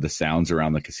listened to the sounds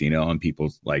around the casino and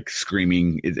people like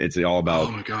screaming. It's all about,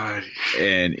 oh my God.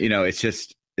 And you know,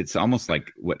 it's almost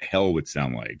like what hell would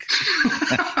sound like.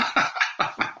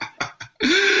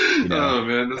 You know? Oh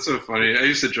man, that's so funny. I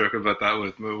used to joke about that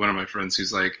with one of my friends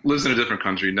who's like lives in a different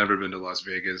country, never been to Las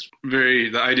Vegas.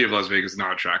 The idea of Las Vegas is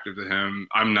not attractive to him.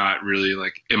 I'm not really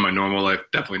like in my normal life,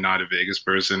 definitely not a Vegas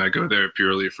person. I go there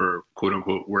purely for quote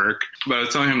unquote work. But I was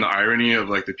telling him the irony of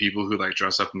like the people who like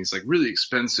dress up in these like really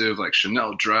expensive like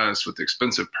Chanel dress with the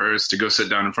expensive purse to go sit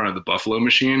down in front of the Buffalo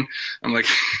machine. I'm like,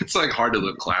 it's like hard to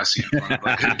look classy in front of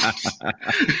like a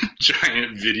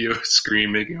giant video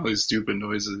screen making all these stupid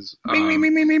noises. Yeah.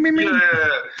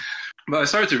 But I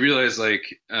started to realize,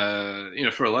 like, you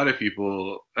know, for a lot of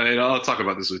people, and I'll talk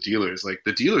about this with dealers, like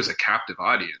the dealer's a captive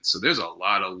audience. So there's a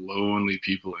lot of lonely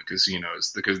people in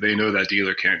casinos because they know that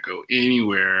dealer can't go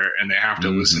anywhere and they have to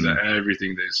listen to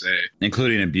everything they say.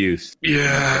 Including abuse.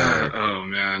 Yeah. Oh,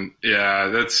 man.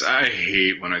 Yeah. I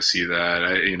hate when I see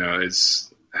that. You know,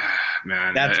 it's,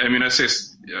 man. I say,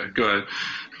 yeah, go ahead.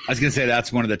 I was going to say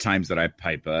that's one of the times that I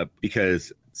pipe up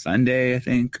because Sunday, I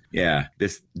think. Yeah.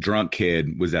 This drunk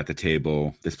kid was at the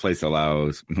table. This place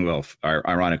allows, well,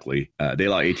 ironically, they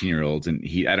allow 18-year-olds. And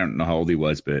I don't know how old he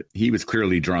was, but he was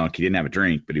clearly drunk. He didn't have a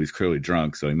drink, but he was clearly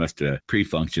drunk. So he must have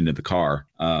pre-functioned in the car.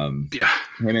 Yeah.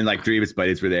 Him and like 3 of his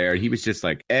buddies were there. He was just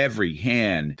like every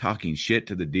hand talking shit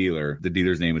to the dealer. The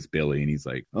dealer's name was Billy. And he's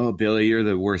like, oh, Billy, you're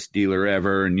the worst dealer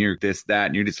ever. And you're this, that.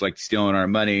 And you're just like stealing our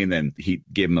money. And then he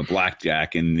gave him a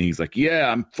blackjack. And he's like, yeah,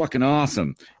 I'm fucking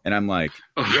awesome. And I'm like,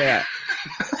 yeah.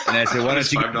 And I said, why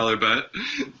don't you $5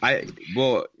 bet?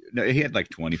 No, he had like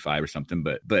 25 or something,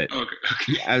 but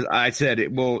okay. I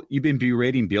said, well, you've been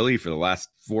berating Billy for the last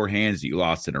 4 hands that you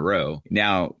lost in a row.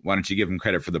 Now, why don't you give him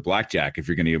credit for the blackjack? If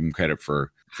you're going to give him credit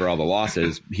for all the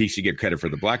losses, he should get credit for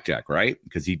the blackjack, right?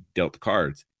 Because he dealt the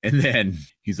cards. And then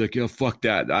he's like, yo, fuck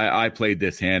that. I played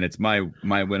this hand. It's my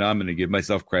win. I'm going to give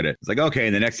myself credit. It's like, okay.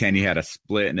 And the next hand, he had a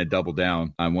split and a double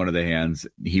down on one of the hands.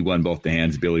 He won both the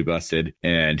hands. Billy busted.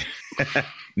 And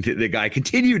the guy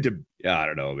continued to, I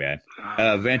don't know, man.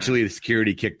 Eventually, the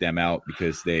security kicked them out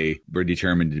because they were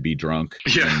determined to be drunk.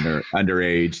 Yeah. And they're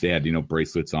underage. They had,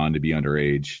 bracelets on to be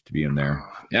underage, to be in there.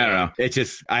 I don't know. It's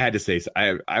just, I had to say,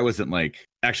 I wasn't like,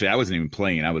 actually, I wasn't even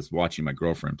playing. I was watching my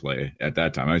girlfriend play at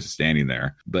that time. I was just standing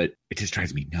there, but it just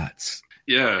drives me nuts.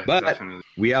 Yeah, but definitely.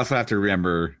 We also have to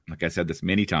remember, like I said this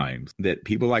many times, that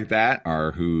people like that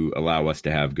are who allow us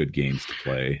to have good games to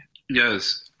play.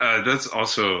 Yes. That's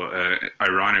also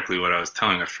ironically what I was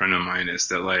telling a friend of mine is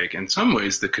that, like, in some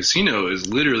ways, the casino is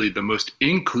literally the most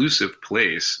inclusive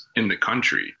place in the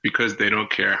country because they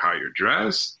don't care how you're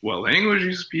dressed, what language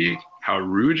you speak, how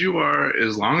rude you are.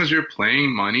 As long as you're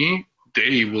playing money,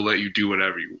 they will let you do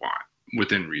whatever you want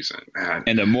within reason.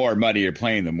 And the more money you're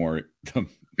playing, the more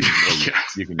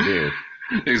you can do.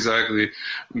 Exactly.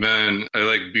 Man,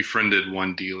 I befriended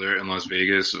one dealer in Las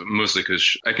Vegas, mostly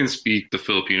because I can speak the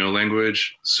Filipino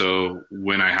language. So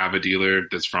when I have a dealer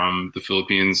that's from the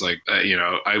Philippines,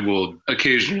 I will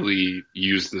occasionally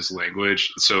use this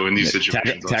language. So in these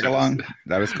situations, Tagalog,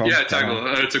 that was called? Yeah,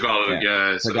 Tagalog.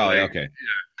 Yeah. So Tagalog, okay. Yeah.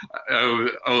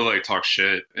 I would talk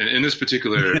shit. And in this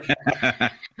particular,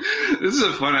 this is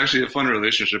a fun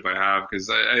relationship I have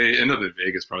because I end up in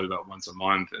Vegas probably about once a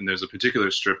month. And there's a particular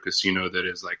strip casino that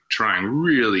is trying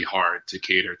really hard to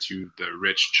cater to the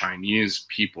rich Chinese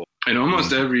people. And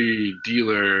almost every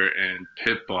dealer and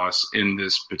pit boss in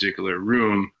this particular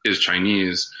room is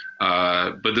Chinese.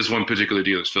 But this one particular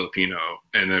dealer is Filipino.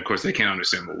 And of course, they can't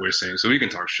understand what we're saying. So we can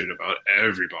talk shit about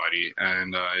everybody.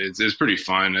 And it's pretty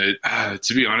fun.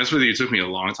 To be honest with you, it took me a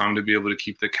long time to be able to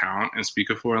keep the count and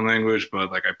speak a foreign language.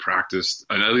 But I practiced,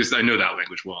 and at least I know that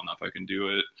language well enough. I can do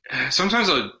it. Sometimes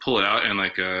I'll pull it out and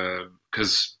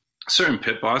because certain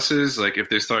pit bosses, like if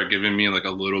they start giving me like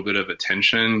a little bit of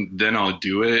attention, then I'll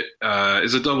do it.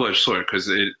 Is a double-edged sword because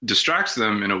it distracts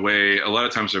them in a way. A lot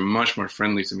of times they're much more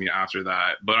friendly to me after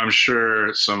that. But I'm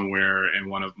sure somewhere in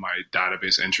one of my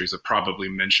database entries it probably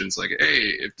mentions like,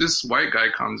 hey, if this white guy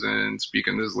comes in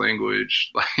speaking this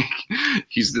language, like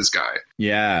he's this guy.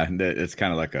 Yeah, it's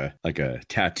kind of like a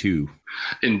tattoo.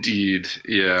 Indeed,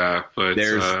 yeah. But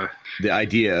there's the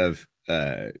idea of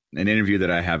an interview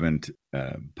that I haven't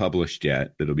published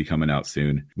yet that'll be coming out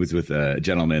soon was with a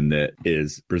gentleman that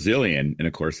is Brazilian, and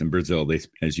of course in Brazil they,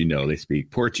 as you know, they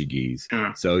speak Portuguese.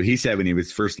 So he said when he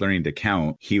was first learning to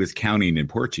count, he was counting in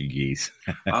Portuguese.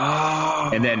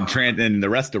 And then and the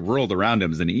rest of the world around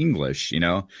him is in English, you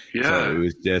know. So it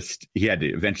was just he had to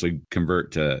eventually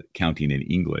convert to counting in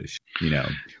English, you know,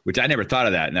 which I never thought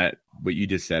of that. And that what you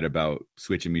just said about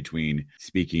switching between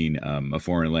speaking a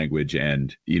foreign language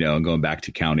and, you know, and going back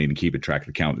to counting and keeping track of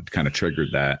the count kind of triggered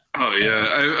that. Oh,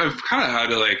 yeah. I've kind of had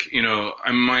to, like, you know,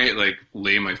 I might, like,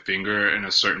 lay my finger in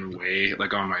a certain way,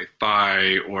 like on my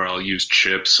thigh, or I'll use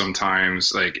chips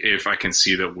sometimes. Like, if I can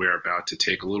see that we're about to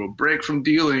take a little break from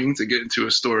dealing to get into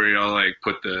a story, I'll, like,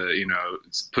 put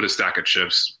a stack of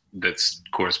chips that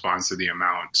corresponds to the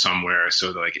amount somewhere,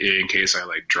 so that, like, in case I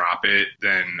like drop it,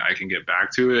 then I can get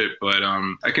back to it. But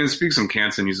I can speak some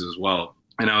Cantonese as well.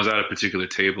 And I was at a particular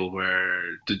table where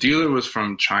the dealer was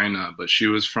from China, but she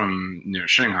was from near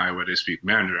Shanghai where they speak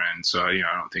Mandarin. So, you know,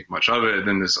 I don't think much of it.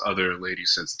 Then this other lady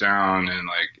sits down and,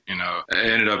 like, you know, I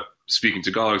ended up speaking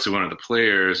Tagalog to one of the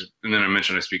players. And then I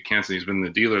mentioned I speak Cantonese, but then the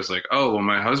dealer's like, oh, well,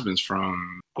 my husband's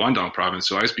from Guangdong province,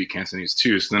 so I speak Cantonese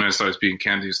too. So then I started speaking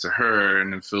Cantonese to her,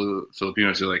 and then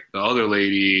Filipino to, like, the other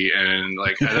lady. And,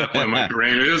 like, at that point, my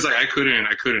brain, it was like I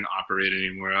couldn't operate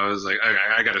anymore. I was like,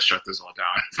 I got to shut this all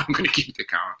down if I'm going to keep the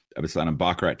count. I was on a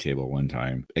baccarat table one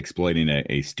time exploiting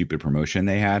a stupid promotion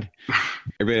they had.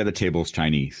 Everybody at the table is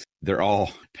Chinese. They're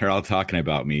all talking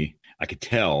about me. I could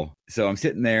tell. So I'm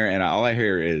sitting there, and all I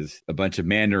hear is a bunch of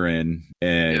Mandarin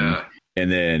and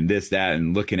then this, that,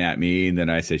 and looking at me. And then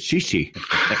I said, shishi.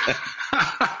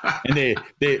 And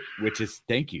they, which is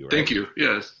thank you. Right? Thank you.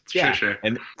 Yes. Sure.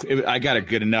 And I got it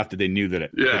good enough that they knew that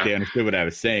they understood what I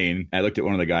was saying. I looked at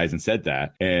one of the guys and said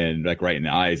that, and, like, right in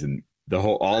the eyes, and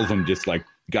all of them just, like,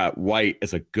 got white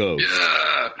as a ghost.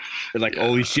 They're like,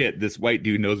 holy shit, this white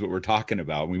dude knows what we're talking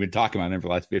about. We've been talking about him for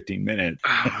the last 15 minutes.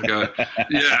 Oh, my God. Yeah,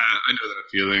 I know that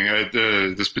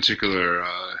feeling. This particular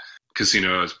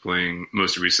casino I was playing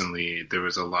most recently, there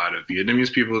was a lot of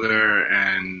Vietnamese people there,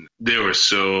 and they were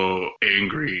so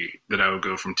angry that I would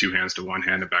go from two hands to one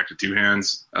hand and back to two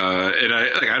hands. And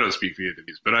I don't speak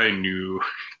Vietnamese, but I knew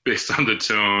based on the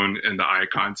tone and the eye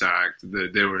contact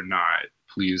that they were not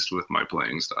pleased with my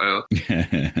playing style.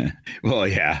 Well,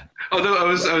 yeah. Although I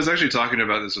was actually talking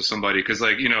about this with somebody, because,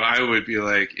 like, you know, I would be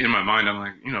like, in my mind, I'm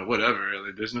like, you know, whatever.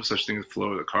 Like, there's no such thing as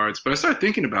flow of the cards. But I started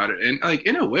thinking about it, and, like,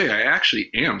 in a way, I actually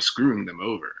am screwing them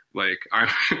over. Like,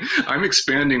 I'm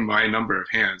expanding my number of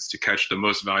hands to catch the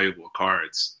most valuable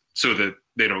cards, so that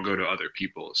they don't go to other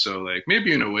people. So, like,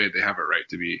 maybe in a way they have a right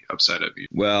to be upset at me.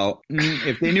 Well,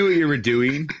 if they knew what you were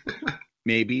doing,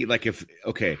 maybe. Like,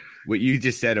 what you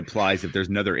just said applies if there's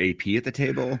another AP at the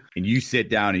table and you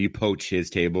sit down and you poach his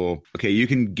table. Okay, you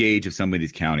can gauge if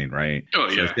somebody's counting, right? Oh,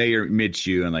 yeah. So say you're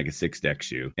mid-shoe and, like, a 6-deck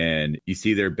shoe, and you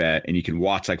see their bet, and you can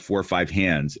watch, like, 4 or 5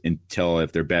 hands and tell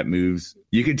if their bet moves.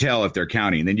 You can tell if they're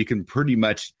counting. Then you can pretty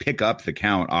much pick up the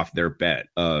count off their bet,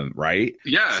 right?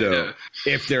 Yeah. So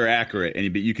if they're accurate,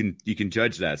 but you can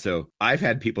judge that. So I've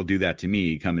had people do that to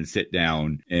me, come and sit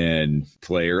down and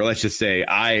play, or let's just say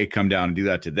I come down and do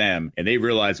that to them, and they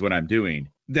realize what I'm doing.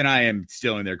 Then I am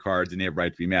stealing their cards, and they have right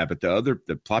to be mad. But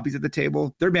the ploppies at the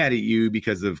table, they're mad at you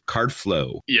because of card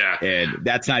flow. Yeah. And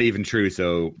that's not even true.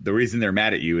 So the reason they're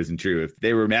mad at you isn't true. If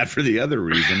they were mad for the other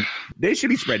reason, they should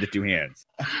be spread to 2 hands.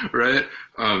 Right?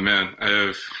 Oh, man. I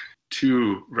have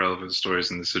 2 relevant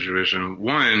stories in this situation.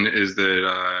 One is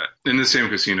that in the same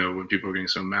casino, when people are getting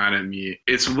so mad at me,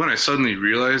 it's when I suddenly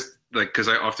realized, like, because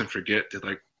I often forget that,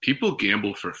 like, people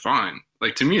gamble for fun.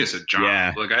 Like, to me, it's a job.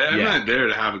 Yeah. Like, I'm not there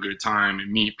to have a good time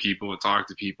and meet people and talk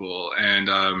to people. And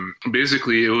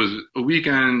basically, it was a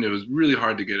weekend. It was really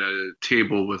hard to get a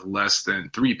table with less than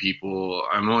 3 people.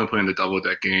 I'm only playing the double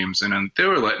deck games. And then they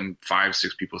were letting 5,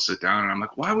 6 people sit down. And I'm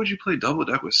like, why would you play double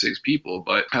deck with 6 people?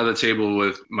 But I had the table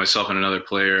with myself and another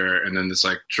player. And then this,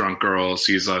 like, drunk girl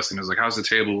sees us and is like, how's the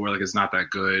table? We're like, it's not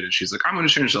that good. And she's like, I'm going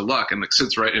to change the luck. And, like,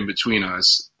 sits right in between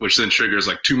us, which then triggers,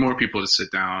 like, 2 more people to sit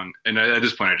down. And at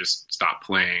this point, I just stopped stop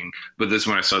playing. But this is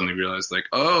when I suddenly realized, like,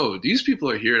 oh, these people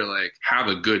are here to like have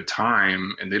a good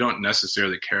time, and they don't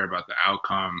necessarily care about the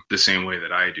outcome the same way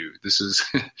that I do. This is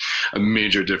a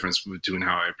major difference between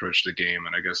how I approach the game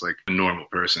and I guess like a normal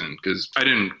person, because I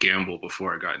didn't gamble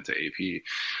before I got into AP.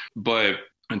 But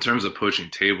in terms of poaching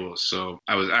tables, so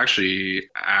I was actually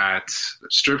at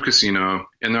Strip Casino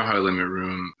in their high limit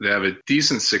room. They have a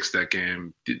decent 6-deck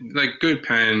game, like good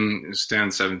pen,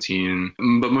 stand 17,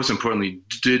 but most importantly,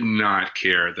 did not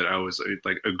care that I was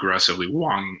like aggressively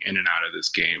wonging in and out of this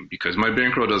game because my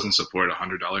bankroll doesn't support a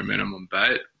 $100 minimum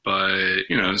bet. But,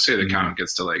 you know, say the count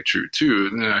gets to like true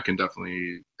 2, then I can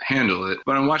definitely handle it.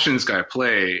 But I'm watching this guy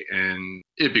play, and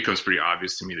it becomes pretty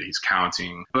obvious to me that he's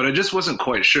counting. But I just wasn't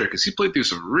quite sure because he played through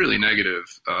some really negative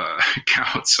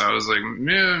counts. So I was like,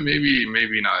 yeah,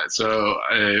 maybe not. So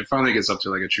it finally gets up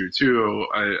to like a true 2.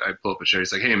 I pull up a share.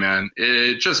 He's like, hey, man,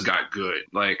 it just got good.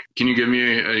 Like, can you give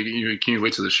me can you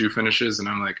wait till the shoe finishes? And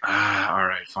I'm like, all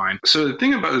right, fine. So the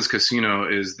thing about this casino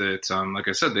is that, like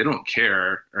I said, they don't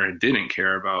care, or didn't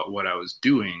care about what I was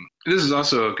doing. This is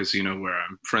also a casino where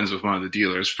I'm friends with one of the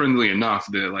dealers, friendly enough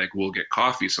that like we'll get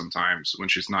coffee sometimes when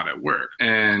she's not at work.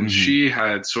 And she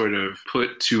had sort of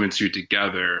put 2 and 2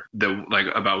 together that like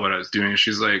about what I was doing.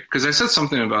 She's like, because I said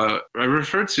something about, I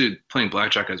referred to playing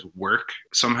blackjack as work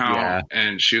somehow. Yeah.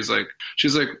 And she's like,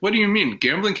 what do you mean?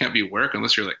 Gambling can't be work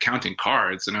unless you're like counting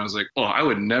cards. And I was like, oh, I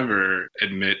would never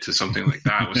admit to something like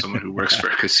that with someone who works for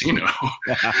a casino.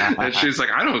 And she's like,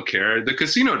 I don't care. The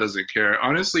casino doesn't care.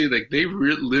 Honestly, like they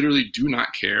literally do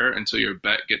not care until your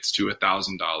bet gets to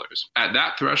 $1,000. At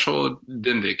that threshold,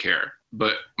 then they care.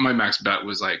 But my max bet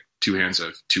was like 2 hands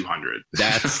of 200.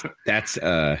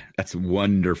 That's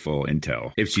wonderful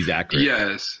intel if she's accurate.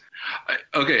 Yes.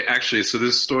 Okay, actually, so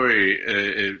this story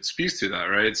it speaks to that,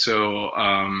 right? So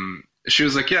she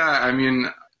was like, yeah, I mean,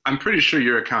 I'm pretty sure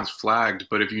your account's flagged,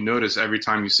 but if you notice, every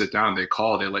time you sit down, they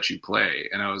let you play.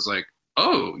 And I was like,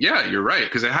 oh, yeah, you're right.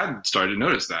 Because I had started to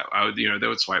notice that. They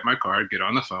would swipe my card, get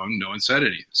on the phone. No one said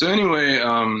anything. So anyway,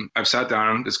 I've sat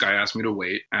down. This guy asked me to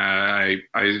wait. I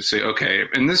say, okay.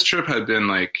 And this trip had been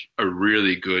like a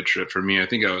really good trip for me. I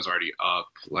think I was already up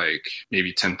like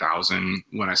maybe 10,000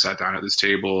 when I sat down at this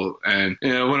table. And,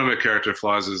 you know, one of my character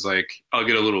flaws is like, I'll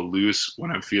get a little loose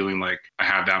when I'm feeling like I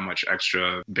have that much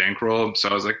extra bankroll. So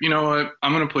I was like, you know what?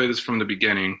 I'm going to play this from the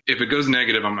beginning. If it goes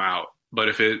negative, I'm out. But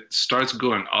if it starts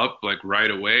going up like right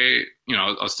away, you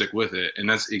know, I'll stick with it. And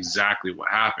that's exactly what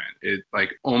happened. It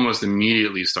like almost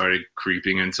immediately started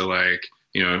creeping into like,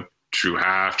 you know, true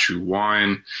half, true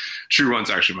 1. True 1's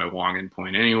actually my Wong in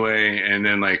point anyway. And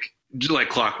then like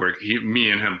clockwork, me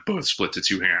and him both split to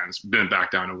 2 hands, then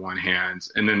back down to 1 hand.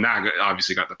 And then that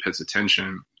obviously got the pit's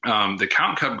attention. The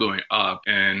count kept going up,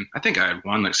 and I think I had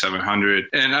won like 700.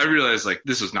 And I realized like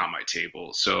this was not my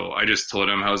table. So I just told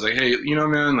him, I was like, hey, you know,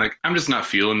 man, like I'm just not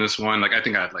feeling this one. Like I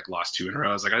think I had like lost 2 in a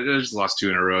row. I was like, I just lost 2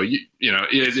 in a row. You know,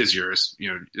 it is yours. You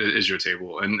know, it is your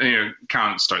table. And you know,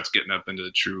 count starts getting up into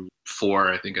the true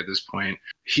 4, I think at this point.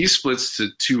 He splits to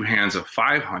 2 hands of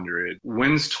 500,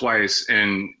 wins twice,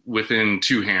 and within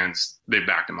 2 hands, they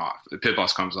backed him off. The pit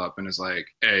boss comes up and is like,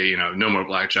 hey, you know, no more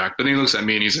blackjack. But then he looks at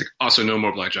me and he's like, also no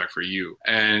more blackjack for you.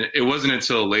 And it wasn't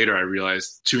until later I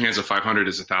realized 2 hands of 500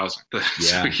 is 1,000. Yeah.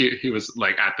 So he was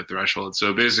like at the threshold.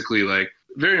 So basically like,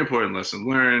 very important lesson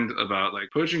learned about like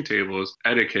poaching tables,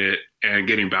 etiquette, and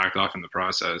getting backed off in the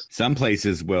process. Some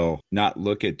places will not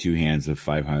look at 2 hands of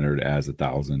 500 as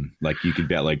 1,000. Like you could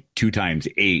bet like 2 times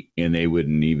 8 and they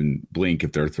wouldn't even blink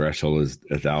if their threshold is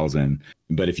 1,000.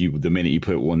 But if the minute you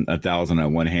put 1,000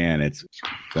 on 1 hand, it's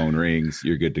phone rings,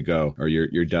 you're good to go, or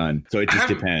you're done. So it just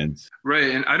depends. Right.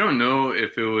 And I don't know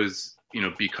if it was, you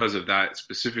know, because of that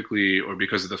specifically, or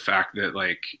because of the fact that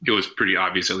like it was pretty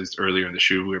obvious, at least earlier in the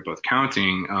shoot, we were both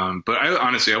counting. But I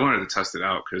wanted to test it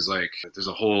out because like there's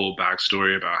a whole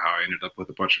backstory about how I ended up with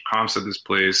a bunch of comps at this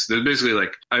place. There's basically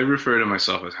like I refer to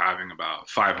myself as having about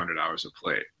 500 hours of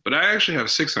play. But I actually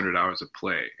have 600 hours of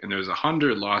play, and there's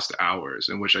 100 lost hours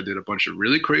in which I did a bunch of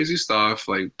really crazy stuff,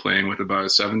 like playing with about a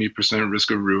 70% risk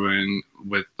of ruin,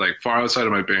 with like far outside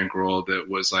of my bankroll. That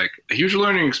was like a huge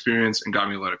learning experience and got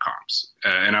me a lot of comps.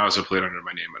 And I also played under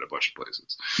my name at a bunch of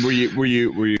places. Were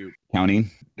you counting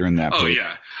during that? Oh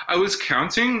yeah, I was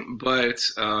counting, but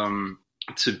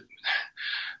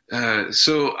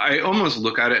so I almost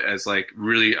look at it as like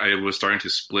really I was starting to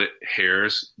split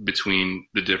hairs between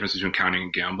the difference between counting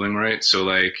and gambling, right? So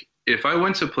like if I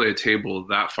went to play a table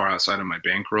that far outside of my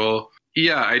bankroll,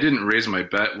 yeah, I didn't raise my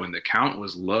bet when the count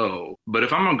was low. But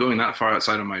if I'm going that far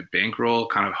outside of my bankroll,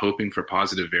 kind of hoping for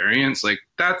positive variance, like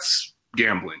that's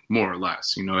gambling, more or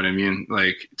less. You know what I mean?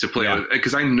 Like to play,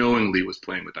 because I knowingly was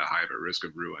playing with that high of a risk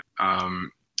of ruin.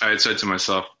 I had said to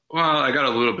myself, well, I got a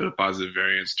little bit of positive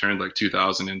variance, turned like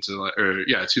 2,000 into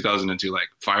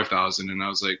 5,000. And I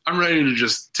was like, I'm ready to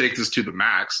just take this to the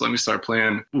max. Let me start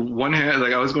playing one hand.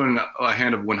 Like I was going a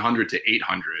hand of 100 to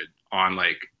 800 on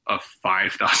like a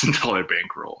 $5,000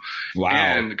 bankroll. Wow.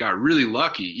 And got really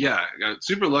lucky. Yeah. Got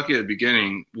super lucky at the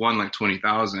beginning, won like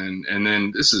 20,000. And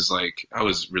then this is like, I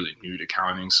was really new to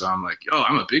counting. So I'm like, yo,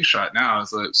 I'm a big shot now.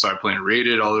 So I started playing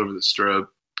rated all over the strip.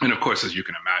 And of course, as you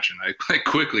can imagine, I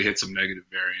quickly hit some negative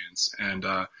variance and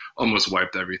almost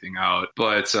wiped everything out.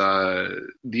 But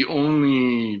the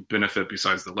only benefit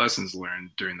besides the lessons learned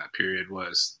during that period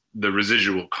was the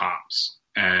residual comps.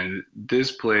 And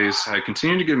this place had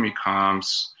continued to give me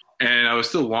comps, and I was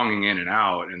still longing in and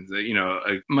out. And,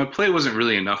 my play wasn't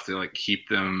really enough to like keep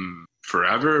them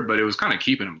forever, but it was kind of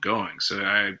keeping them going. So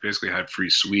I basically had free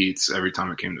suites every time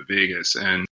I came to Vegas.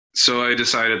 And so I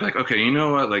decided like, okay, you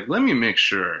know what? Like, let me make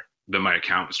sure that my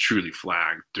account was truly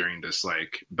flagged during this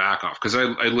like back off. Cause I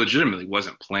legitimately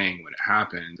wasn't playing when it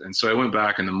happened. And so I went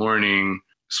back in the morning,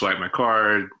 swiped my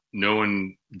card. No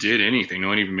one did anything. No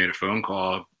one even made a phone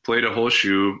call, played a whole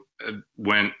shoe,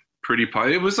 went pretty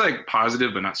positive. It was like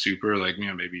positive, but not super, like,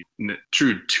 maybe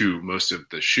true to most of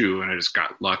the shoe. And I just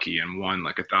got lucky and won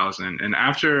like 1,000. And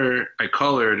after I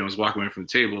colored and was walking away from the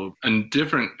table, a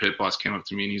different pit boss came up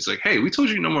to me and he's like, hey, we told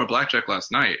you no more blackjack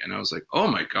last night. And I was like, oh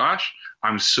my gosh,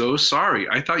 I'm so sorry.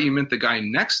 I thought you meant the guy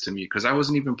next to me because I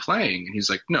wasn't even playing. And he's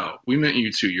like, no, we meant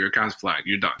you too. Your account's flagged.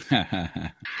 You're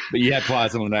done. But you had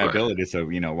plausible deniability, so,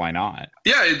 why not?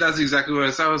 Yeah, that's exactly what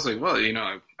I said. I was like, well,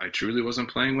 I truly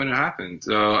wasn't playing when it happened.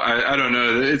 So I don't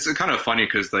know. It's kind of funny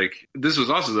because, like, this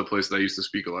was also the place that I used to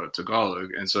speak a lot of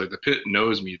Tagalog. And so, like, the pit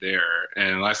knows me there.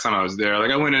 And last time I was there, like,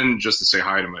 I went in just to say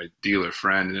hi to my dealer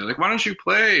friend. And they're like, why don't you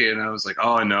play? And I was like,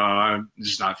 oh, no, I'm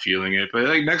just not feeling it. But,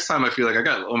 like, next time I feel like I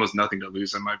got almost nothing to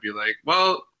lose, I might be like,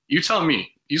 well, you tell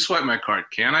me. You swipe my card.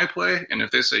 Can I play? And if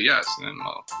they say yes, then,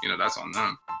 well, that's on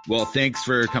them. Well, thanks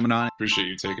for coming on. Appreciate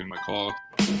you taking my call.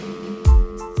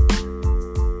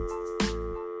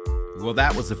 Well,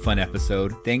 that was a fun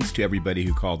episode. Thanks to everybody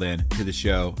who called in to the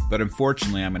show. But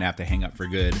unfortunately, I'm going to have to hang up for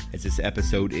good as this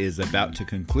episode is about to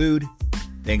conclude.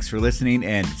 Thanks for listening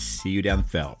and see you down the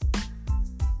felt.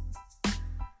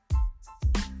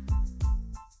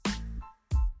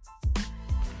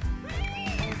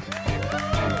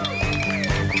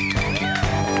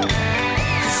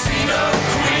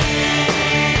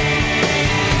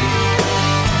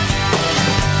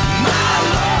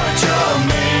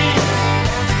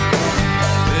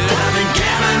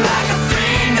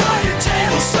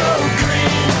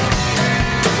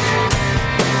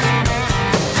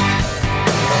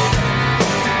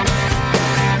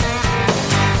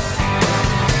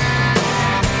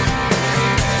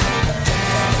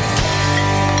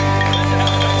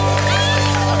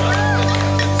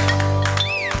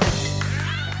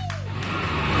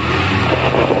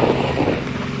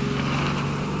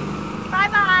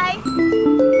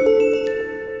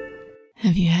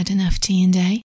 Have you had enough tea and day?